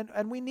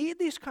 And we need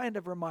these kind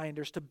of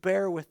reminders to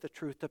bear with the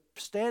truth, to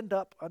stand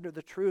up under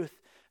the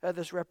truth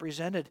that's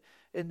represented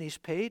in these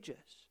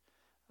pages.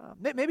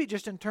 Maybe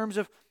just in terms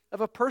of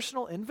a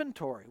personal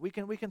inventory, we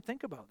can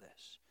think about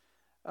this.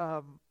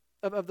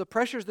 Of the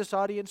pressures this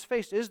audience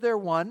faced. Is there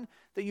one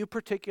that you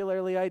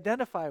particularly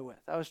identify with?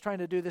 I was trying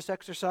to do this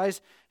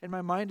exercise in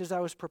my mind as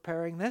I was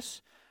preparing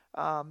this.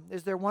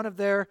 Is there one of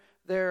their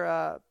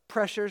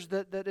pressures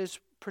that is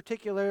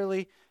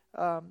particularly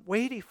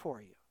weighty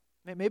for you?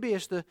 Maybe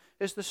it's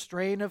the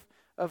strain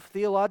of of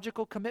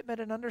theological commitment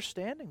and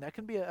understanding. That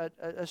can be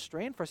a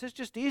strain for us. It's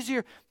just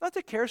easier not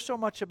to care so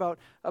much about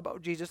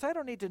Jesus. I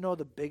don't need to know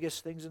the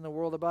biggest things in the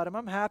world about him.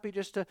 I'm happy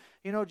just to,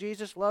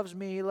 Jesus loves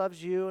me, he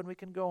loves you, and we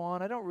can go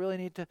on. I don't really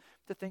need to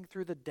think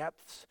through the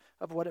depths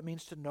of what it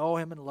means to know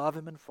him and love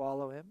him and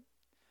follow him.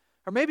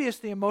 Or maybe it's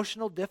the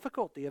emotional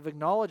difficulty of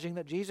acknowledging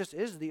that Jesus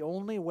is the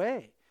only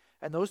way,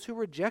 and those who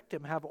reject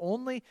him have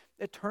only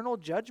eternal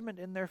judgment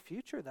in their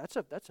future. That's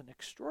an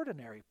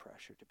extraordinary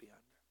pressure to be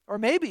under. Or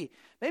maybe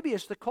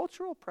it's the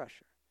cultural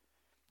pressure.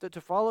 That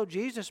to follow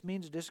Jesus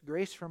means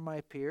disgrace from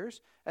my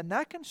peers, and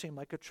that can seem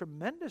like a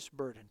tremendous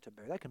burden to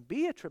bear. That can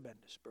be a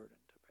tremendous burden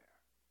to bear.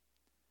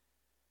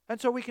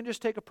 And so we can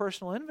just take a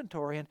personal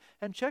inventory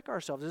and check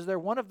ourselves. Is there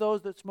one of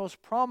those that's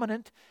most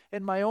prominent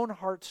in my own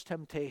heart's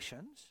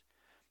temptations?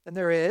 And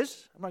there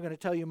is. I'm not going to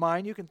tell you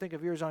mine. You can think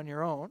of yours on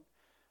your own.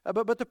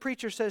 But the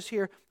preacher says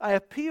here, I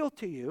appeal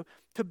to you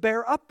to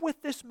bear up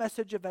with this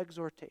message of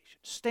exhortation.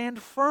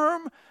 Stand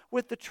firm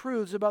with the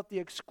truths about the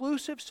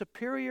exclusive,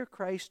 superior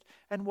Christ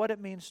and what it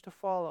means to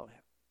follow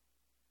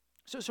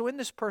him. So in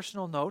this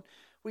personal note,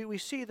 we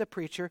see the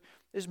preacher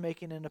is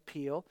making an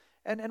appeal,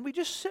 and we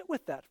just sit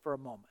with that for a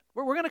moment.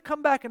 We're going to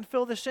come back and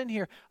fill this in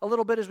here a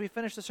little bit as we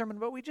finish the sermon,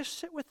 but we just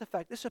sit with the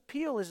fact this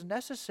appeal is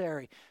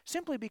necessary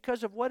simply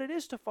because of what it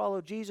is to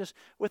follow Jesus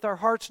with our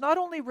hearts not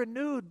only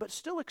renewed, but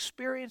still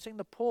experiencing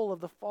the pull of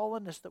the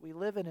fallenness that we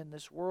live in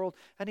this world,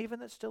 and even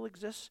that still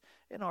exists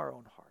in our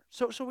own heart.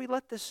 So we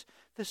let this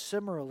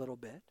simmer a little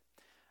bit,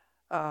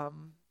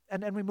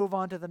 and we move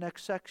on to the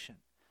next section.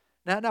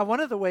 Now, one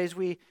of the ways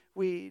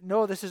we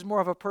know this is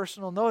more of a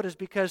personal note is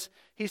because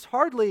he's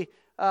hardly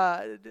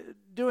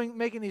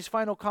making these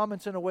final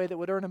comments in a way that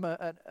would earn him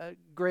a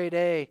grade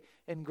A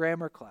in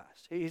grammar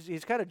class.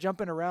 He's kind of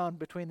jumping around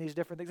between these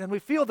different things, and we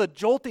feel the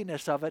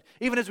joltiness of it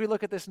even as we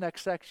look at this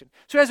next section.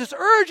 So he has this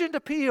urgent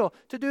appeal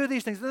to do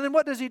these things, and then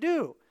what does he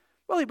do?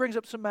 Well, he brings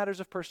up some matters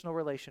of personal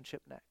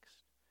relationship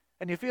next,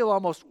 and you feel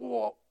almost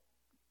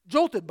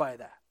jolted by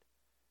that.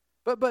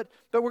 But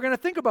we're going to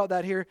think about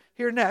that here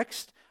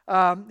next.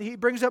 He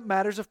brings up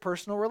matters of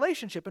personal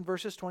relationship in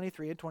verses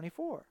 23 and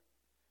 24.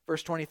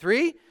 Verse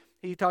 23,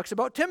 he talks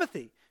about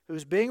Timothy,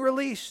 who's being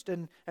released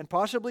and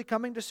possibly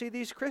coming to see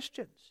these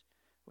Christians.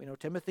 We know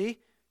Timothy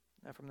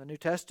from the New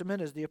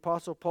Testament as the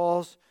Apostle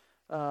Paul's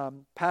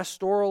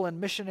pastoral and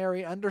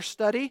missionary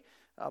understudy.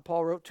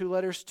 Paul wrote 2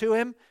 letters to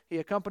him. He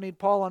accompanied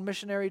Paul on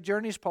missionary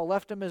journeys. Paul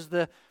left him as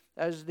the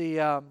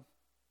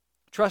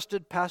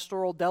trusted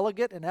pastoral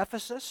delegate in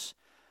Ephesus.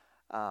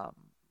 Now,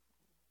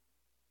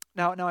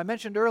 I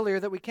mentioned earlier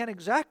that we can't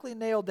exactly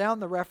nail down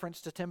the reference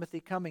to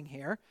Timothy coming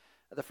here.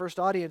 The first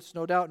audience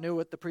no doubt knew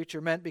what the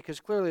preacher meant because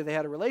clearly they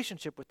had a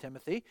relationship with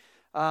Timothy.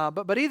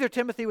 But either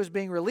Timothy was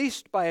being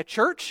released by a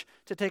church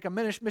to take a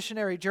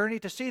missionary journey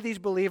to see these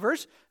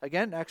believers.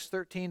 Again, Acts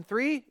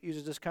 13:3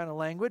 uses this kind of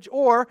language.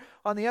 Or,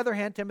 on the other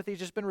hand, Timothy's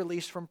just been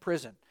released from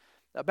prison.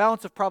 A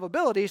balance of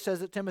probability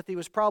says that Timothy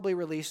was probably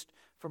released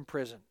from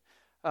prison.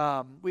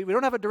 We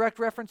don't have a direct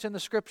reference in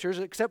the Scriptures,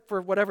 except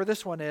for whatever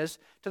this one is,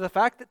 to the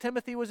fact that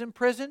Timothy was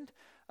imprisoned.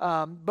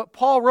 But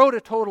Paul wrote a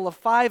total of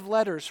 5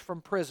 letters from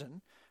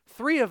prison.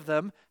 3 of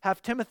them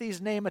have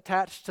Timothy's name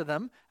attached to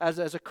them as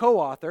a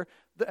co-author,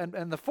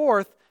 and the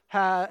 4th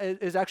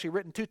is actually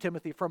written to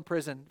Timothy from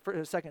prison.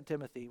 2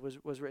 Timothy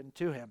was written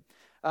to him.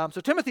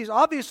 So Timothy's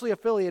obviously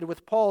affiliated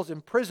with Paul's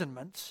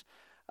imprisonments,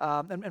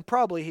 and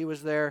probably he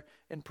was there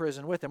in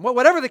prison with him. Well,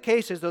 whatever the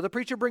case is, though, the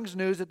preacher brings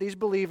news that these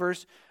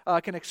believers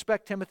can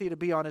expect Timothy to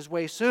be on his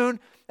way soon.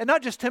 And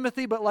not just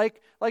Timothy, but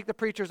like the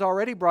preacher's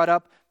already brought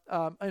up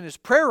in his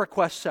prayer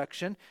request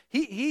section,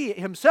 he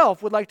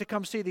himself would like to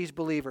come see these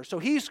believers. So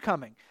he's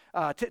coming.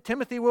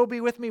 Timothy will be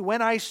with me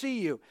when I see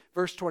you,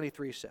 verse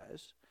 23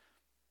 says.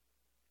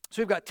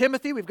 So we've got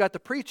Timothy, we've got the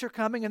preacher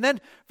coming, and then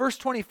verse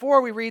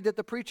 24 we read that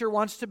the preacher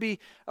wants to be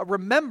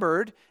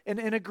remembered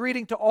in a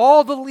greeting to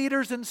all the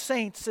leaders and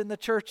saints in the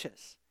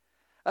churches.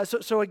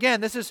 So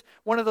again, this is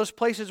one of those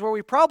places where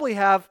we probably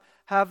have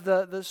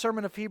the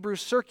Sermon of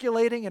Hebrews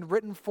circulating in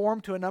written form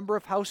to a number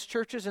of house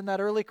churches in that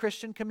early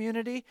Christian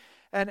community,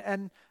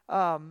 and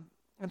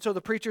so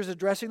the preacher is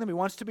addressing them. He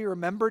wants to be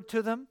remembered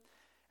to them,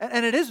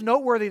 and it is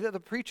noteworthy that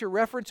the preacher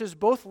references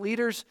both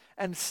leaders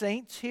and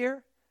saints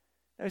here.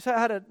 He's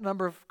had a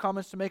number of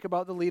comments to make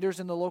about the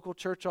leaders in the local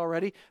church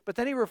already, but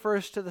then he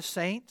refers to the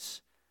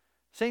saints.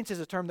 Saints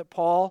is a term that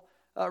Paul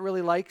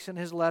really likes in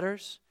his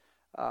letters.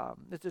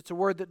 It's a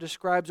word that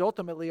describes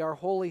ultimately our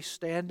holy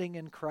standing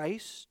in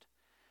Christ.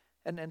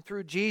 And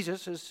through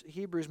Jesus, as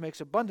Hebrews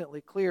makes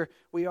abundantly clear,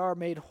 we are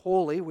made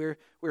holy.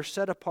 We're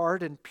set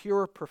apart in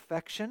pure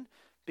perfection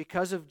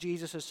because of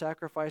Jesus'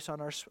 sacrifice on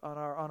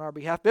our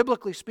behalf.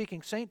 Biblically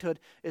speaking, sainthood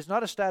is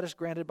not a status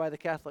granted by the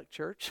Catholic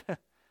Church.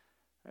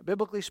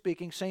 Biblically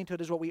speaking, sainthood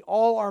is what we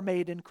all are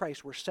made in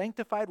Christ. We're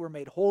sanctified, we're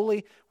made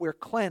holy, we're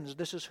cleansed.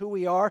 This is who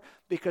we are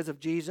because of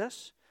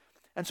Jesus.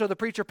 And so the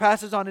preacher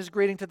passes on his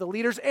greeting to the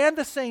leaders and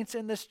the saints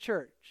in this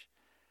church.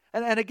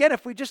 And again,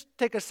 if we just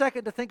take a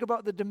second to think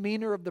about the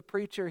demeanor of the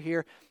preacher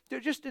here,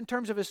 just in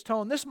terms of his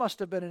tone, this must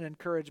have been an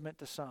encouragement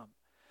to some.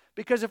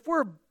 Because if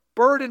we're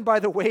burdened by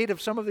the weight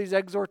of some of these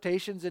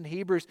exhortations in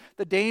Hebrews,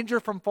 the danger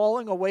from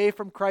falling away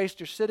from Christ,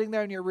 you're sitting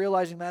there and you're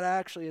realizing that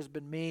actually has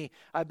been me.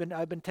 I've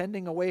been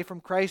tending away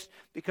from Christ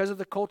because of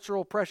the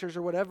cultural pressures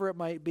or whatever it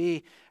might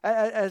be.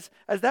 As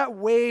that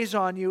weighs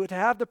on you, to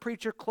have the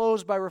preacher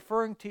close by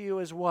referring to you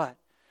as what?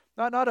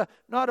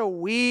 Not a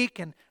weak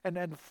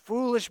and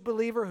foolish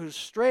believer who's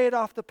strayed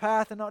off the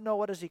path. And no,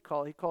 what does he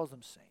call? He calls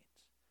them saints.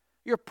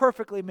 You're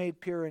perfectly made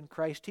pure in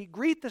Christ. He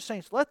greet the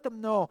saints. Let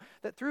them know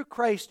that through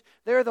Christ,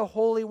 they're the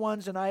holy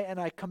ones, and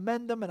I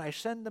commend them and I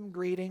send them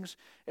greetings.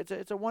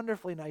 It's a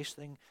wonderfully nice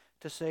thing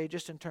to say,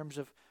 just in terms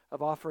of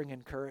offering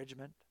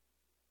encouragement.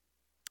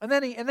 And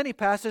then he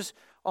passes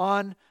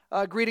on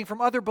greeting from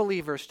other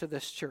believers to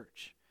this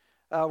church,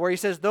 where he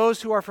says,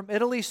 "Those who are from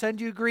Italy send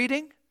you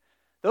greeting."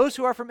 Those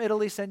who are from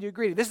Italy send you a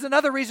greeting. This is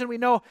another reason we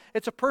know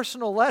it's a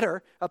personal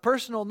letter, a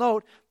personal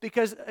note,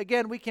 because,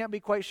 again, we can't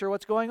be quite sure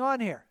what's going on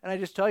here. And I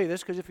just tell you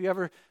this because if you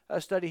ever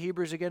study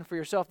Hebrews again for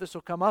yourself, this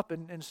will come up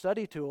in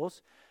study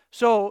tools.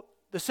 So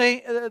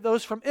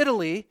those from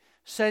Italy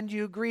send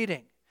you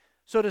greeting.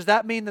 So does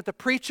that mean that the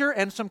preacher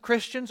and some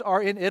Christians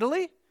are in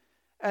Italy?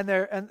 And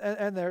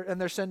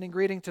they're sending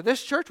greeting to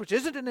this church, which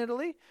isn't in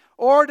Italy?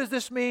 Or does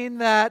this mean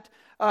that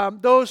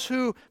those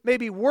who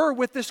maybe were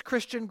with this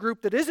Christian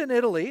group that is in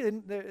Italy,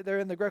 and they're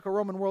in the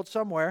Greco-Roman world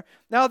somewhere,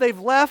 now they've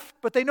left,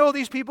 but they know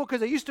these people because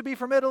they used to be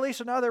from Italy,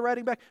 so now they're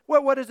writing back.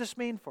 What does this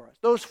mean for us?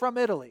 Those from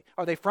Italy.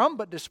 Are they from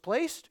but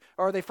displaced?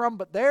 Or are they from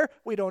but there?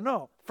 We don't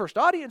know. First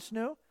audience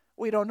knew.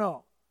 We don't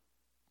know.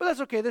 But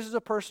that's okay. This is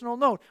a personal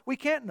note. We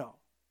can't know.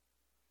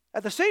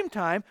 At the same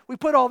time, we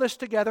put all this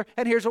together,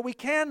 and here's what we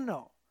can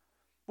know.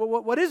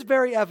 Well, what is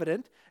very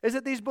evident is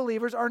that these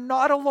believers are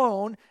not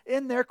alone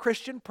in their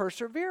Christian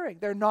persevering.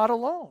 They're not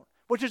alone,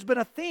 which has been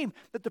a theme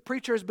that the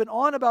preacher has been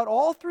on about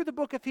all through the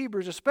book of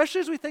Hebrews,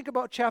 especially as we think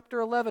about chapter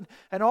 11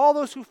 and all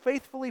those who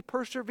faithfully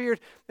persevered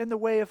in the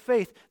way of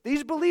faith.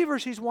 These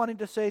believers, he's wanting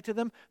to say to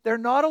them, they're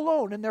not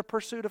alone in their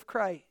pursuit of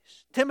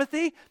Christ.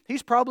 Timothy,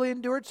 he's probably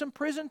endured some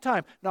prison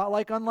time, not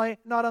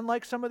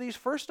unlike some of these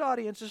first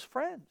audience's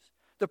friends.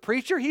 The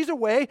preacher, he's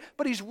away,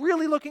 but he's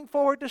really looking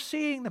forward to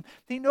seeing them.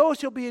 He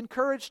knows he'll be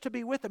encouraged to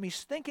be with them.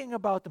 He's thinking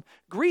about them.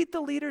 Greet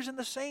the leaders and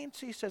the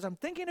saints, he says. I'm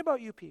thinking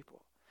about you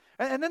people.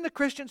 And then the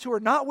Christians who are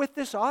not with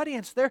this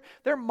audience,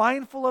 they're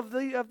mindful of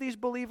these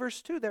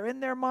believers too. They're in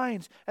their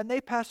minds, and they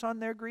pass on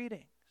their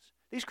greetings.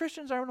 These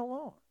Christians aren't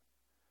alone.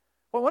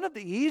 Well, one of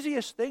the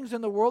easiest things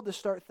in the world to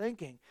start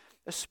thinking,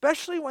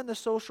 especially when the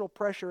social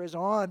pressure is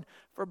on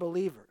for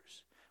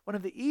believers, one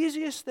of the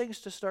easiest things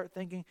to start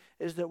thinking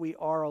is that we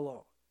are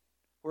alone.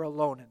 We're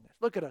alone in this.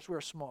 Look at us. We're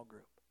a small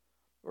group.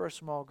 We're a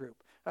small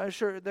group.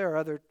 Sure, there are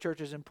other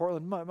churches in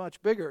Portland, much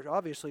bigger,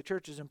 obviously,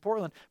 churches in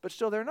Portland, but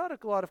still there are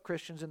not a lot of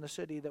Christians in the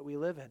city that we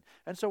live in.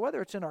 And so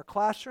whether it's in our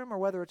classroom or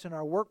whether it's in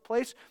our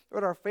workplace or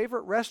at our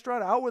favorite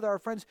restaurant, out with our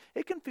friends,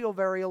 it can feel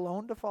very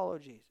alone to follow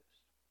Jesus.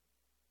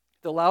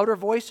 The louder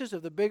voices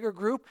of the bigger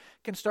group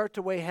can start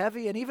to weigh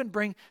heavy and even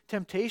bring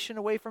temptation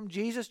away from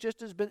Jesus,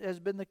 just as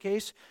has been the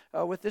case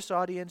with this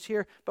audience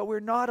here. But we're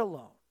not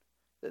alone.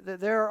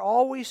 There are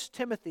always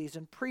Timothys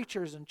and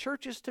preachers and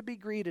churches to be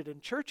greeted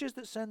and churches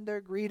that send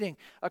their greeting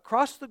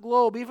across the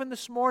globe. Even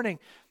this morning,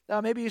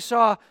 maybe you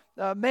saw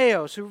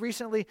Mayos, who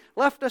recently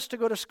left us to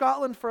go to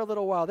Scotland for a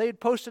little while. They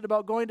had posted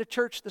about going to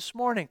church this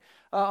morning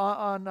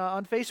on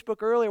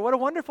Facebook earlier. What a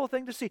wonderful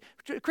thing to see.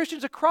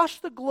 Christians across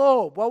the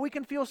globe, while we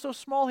can feel so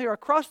small here,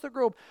 across the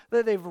globe,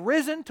 that they've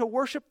risen to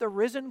worship the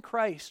risen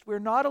Christ. We're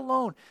not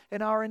alone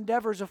in our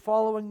endeavors of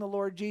following the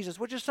Lord Jesus,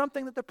 which is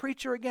something that the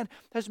preacher, again,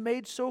 has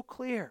made so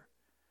clear.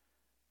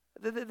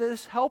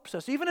 This helps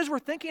us. Even as we're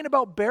thinking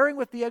about bearing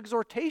with the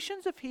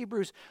exhortations of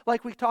Hebrews,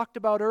 like we talked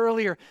about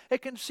earlier,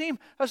 it can seem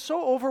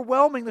so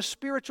overwhelming, the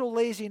spiritual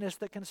laziness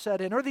that can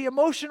set in, or the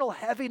emotional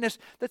heaviness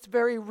that's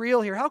very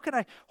real here. How can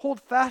I hold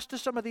fast to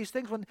some of these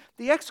things when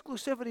the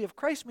exclusivity of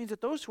Christ means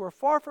that those who are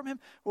far from Him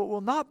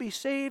will not be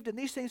saved, and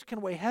these things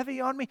can weigh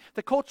heavy on me?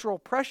 The cultural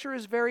pressure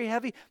is very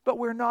heavy, but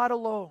we're not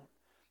alone.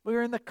 We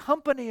are in the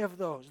company of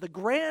those, the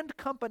grand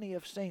company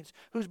of saints,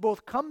 who's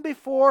both come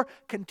before,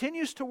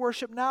 continues to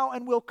worship now,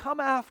 and will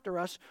come after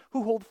us,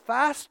 who hold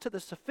fast to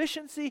the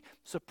sufficiency,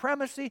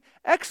 supremacy,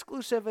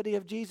 exclusivity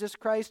of Jesus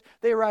Christ.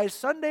 They rise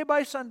Sunday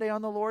by Sunday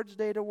on the Lord's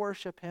Day to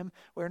worship Him.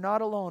 We're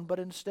not alone, but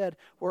instead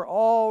we're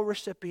all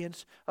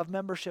recipients of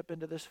membership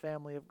into this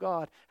family of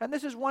God. And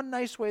this is one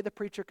nice way the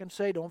preacher can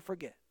say, don't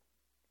forget.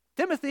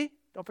 Timothy,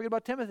 don't forget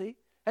about Timothy.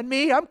 And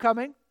me, I'm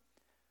coming.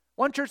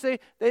 One church,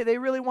 they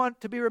really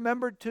want to be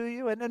remembered to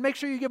you. And make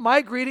sure you give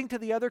my greeting to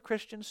the other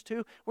Christians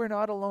too. We're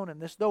not alone in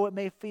this, though it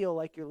may feel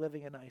like you're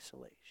living in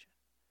isolation.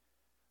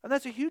 And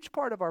that's a huge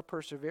part of our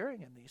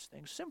persevering in these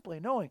things, simply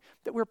knowing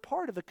that we're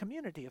part of the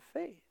community of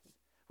faith.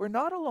 We're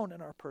not alone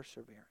in our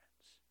perseverance.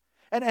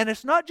 And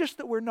it's not just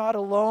that we're not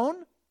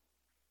alone,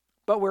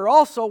 but we're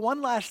also,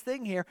 one last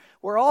thing here,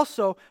 we're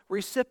also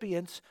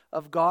recipients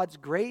of God's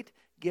great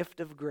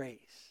gift of grace,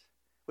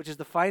 which is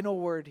the final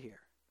word here.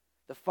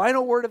 The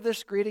final word of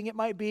this greeting, it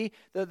might be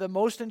the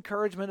most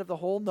encouragement of the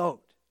whole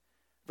note.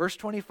 Verse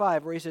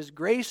 25, where he says,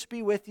 grace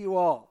be with you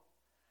all,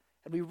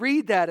 And we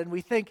read that and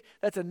we think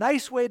that's a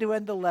nice way to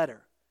end the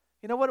letter.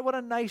 You know what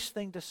a nice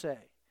thing to say.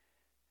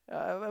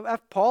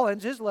 Paul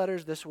ends his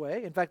letters this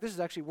way. In fact, this is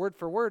actually word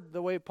for word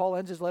the way Paul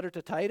ends his letter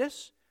to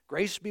Titus.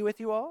 Grace be with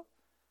you all.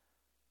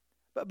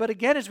 But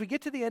again, as we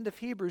get to the end of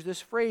Hebrews,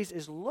 this phrase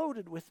is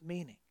loaded with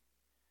meaning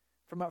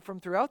from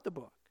throughout the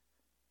book.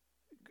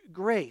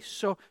 Grace.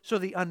 So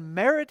the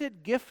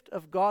unmerited gift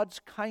of God's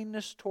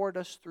kindness toward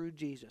us through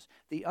Jesus.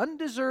 The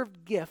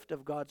undeserved gift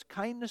of God's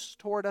kindness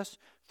toward us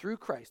through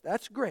Christ.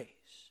 That's grace.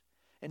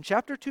 In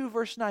chapter 2,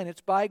 verse 9,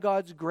 it's by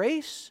God's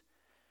grace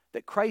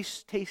that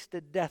Christ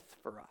tasted death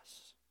for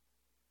us.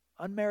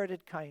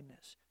 Unmerited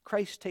kindness.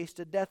 Christ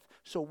tasted death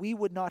so we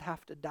would not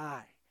have to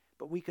die,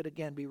 but we could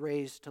again be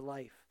raised to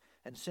life.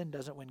 And sin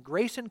doesn't win.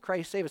 Grace in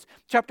Christ save us.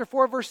 Chapter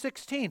 4, verse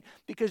 16.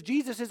 Because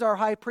Jesus is our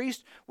high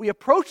priest, we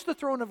approach the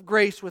throne of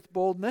grace with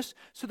boldness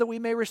so that we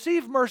may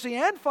receive mercy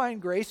and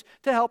find grace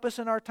to help us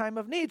in our time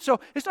of need.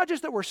 So it's not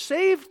just that we're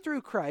saved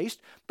through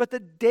Christ, but the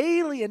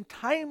daily and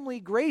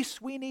timely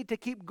grace we need to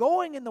keep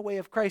going in the way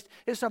of Christ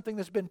is something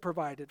that's been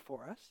provided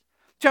for us.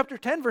 Chapter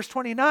 10, verse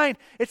 29,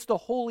 it's the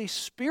Holy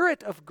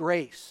Spirit of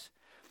grace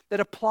that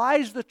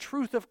applies the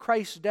truth of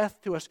Christ's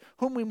death to us,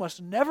 whom we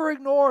must never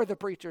ignore, the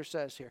preacher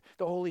says here.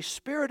 The Holy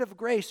Spirit of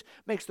grace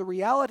makes the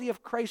reality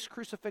of Christ's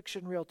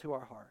crucifixion real to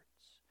our hearts.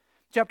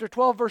 Chapter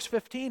 12, verse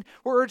 15,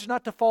 we're urged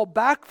not to fall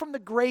back from the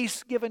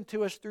grace given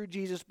to us through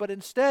Jesus, but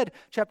instead,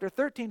 chapter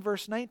 13,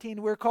 verse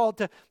 19, we're called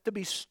to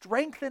be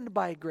strengthened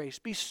by grace,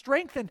 be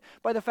strengthened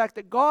by the fact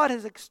that God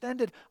has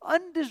extended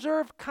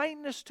undeserved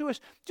kindness to us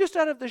just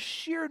out of the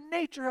sheer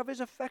nature of His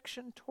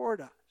affection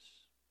toward us.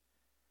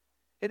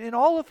 And in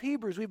all of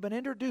Hebrews, we've been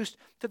introduced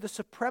to the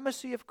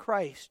supremacy of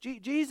Christ.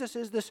 Jesus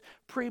is this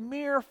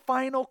premier,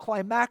 final,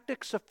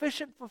 climactic,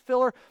 sufficient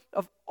fulfiller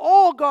of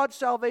all God's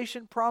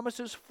salvation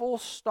promises, full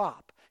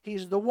stop.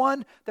 He's the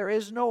one, there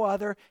is no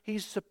other.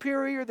 He's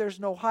superior, there's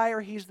no higher.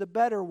 He's the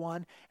better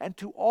one. And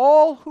to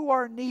all who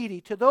are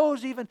needy, to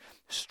those even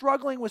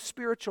struggling with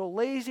spiritual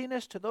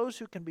laziness, to those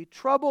who can be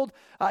troubled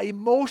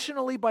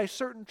emotionally by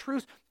certain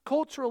truths,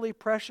 culturally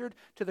pressured,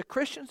 to the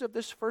Christians of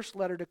this first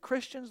letter, to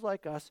Christians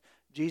like us,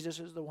 Jesus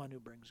is the one who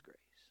brings grace.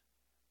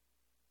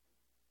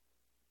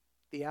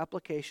 The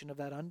application of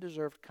that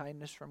undeserved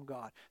kindness from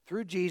God.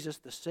 Through Jesus,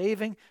 the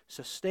saving,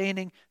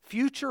 sustaining,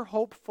 future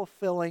hope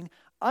fulfilling,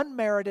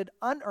 unmerited,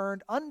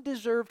 unearned,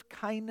 undeserved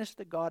kindness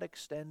that God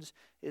extends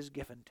is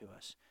given to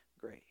us.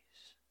 Grace.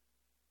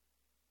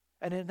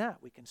 And in that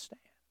we can stand.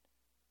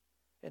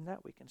 In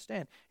that we can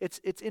stand. It's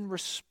in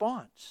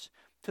response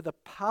to the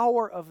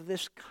power of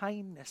this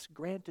kindness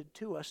granted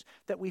to us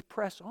that we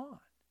press on.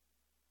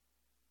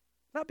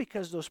 Not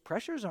because those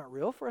pressures aren't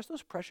real for us.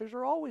 Those pressures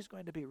are always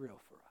going to be real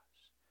for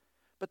us.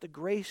 But the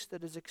grace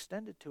that is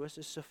extended to us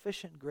is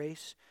sufficient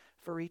grace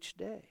for each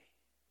day.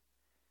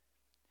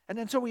 And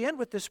then so we end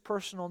with this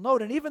personal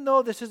note. And even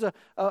though this is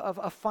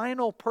a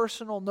final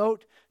personal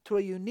note to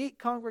a unique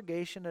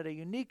congregation at a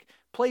unique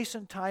place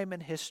and time in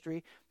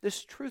history,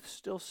 this truth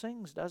still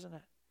sings, doesn't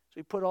it? So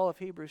we put all of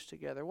Hebrews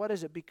together. What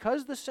is it?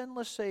 Because the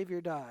sinless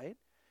Savior died,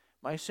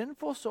 my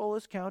sinful soul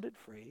is counted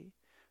free.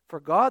 For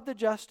God the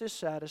just is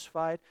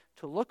satisfied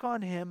to look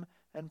on Him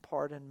and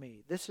pardon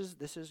me. This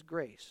is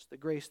grace. The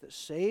grace that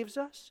saves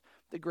us,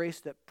 the grace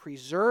that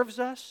preserves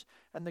us,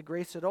 and the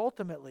grace that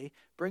ultimately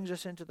brings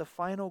us into the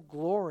final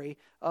glory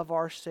of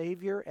our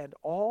Savior and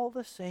all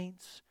the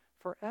saints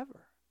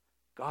forever.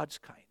 God's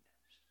kindness.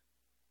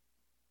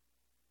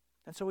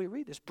 And so we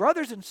read this.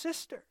 Brothers and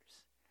sisters,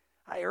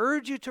 I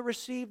urge you to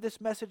receive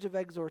this message of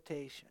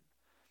exhortation.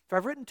 For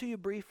I've written to you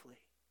briefly.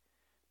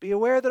 Be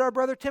aware that our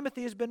brother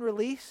Timothy has been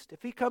released.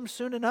 If he comes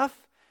soon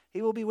enough,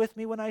 he will be with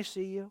me when I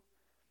see you.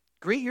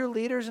 Greet your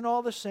leaders and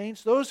all the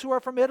saints. Those who are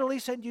from Italy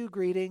send you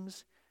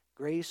greetings.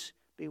 Grace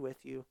be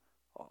with you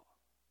all.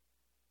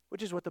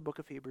 Which is what the book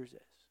of Hebrews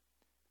is.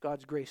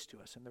 God's grace to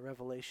us in the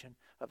revelation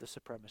of the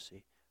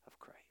supremacy of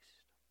Christ.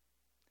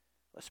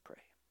 Let's pray.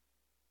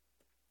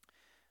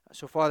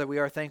 So, Father, we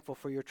are thankful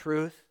for your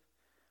truth.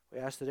 We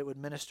ask that it would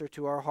minister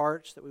to our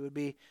hearts, that we would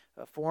be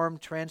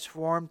formed,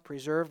 transformed,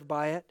 preserved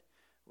by it.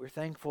 We're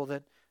thankful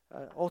that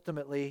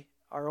ultimately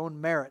our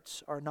own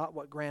merits are not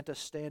what grant us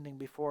standing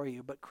before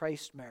you, but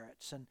Christ's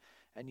merits.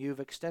 And you've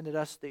extended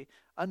us the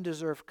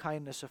undeserved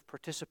kindness of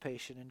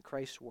participation in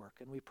Christ's work.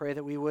 And we pray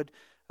that we would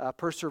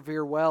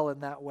persevere well in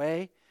that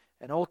way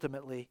and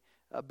ultimately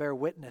bear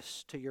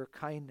witness to your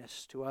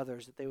kindness to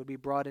others, that they would be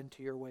brought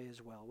into your way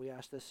as well. We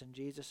ask this in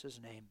Jesus'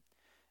 name.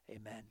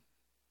 Amen.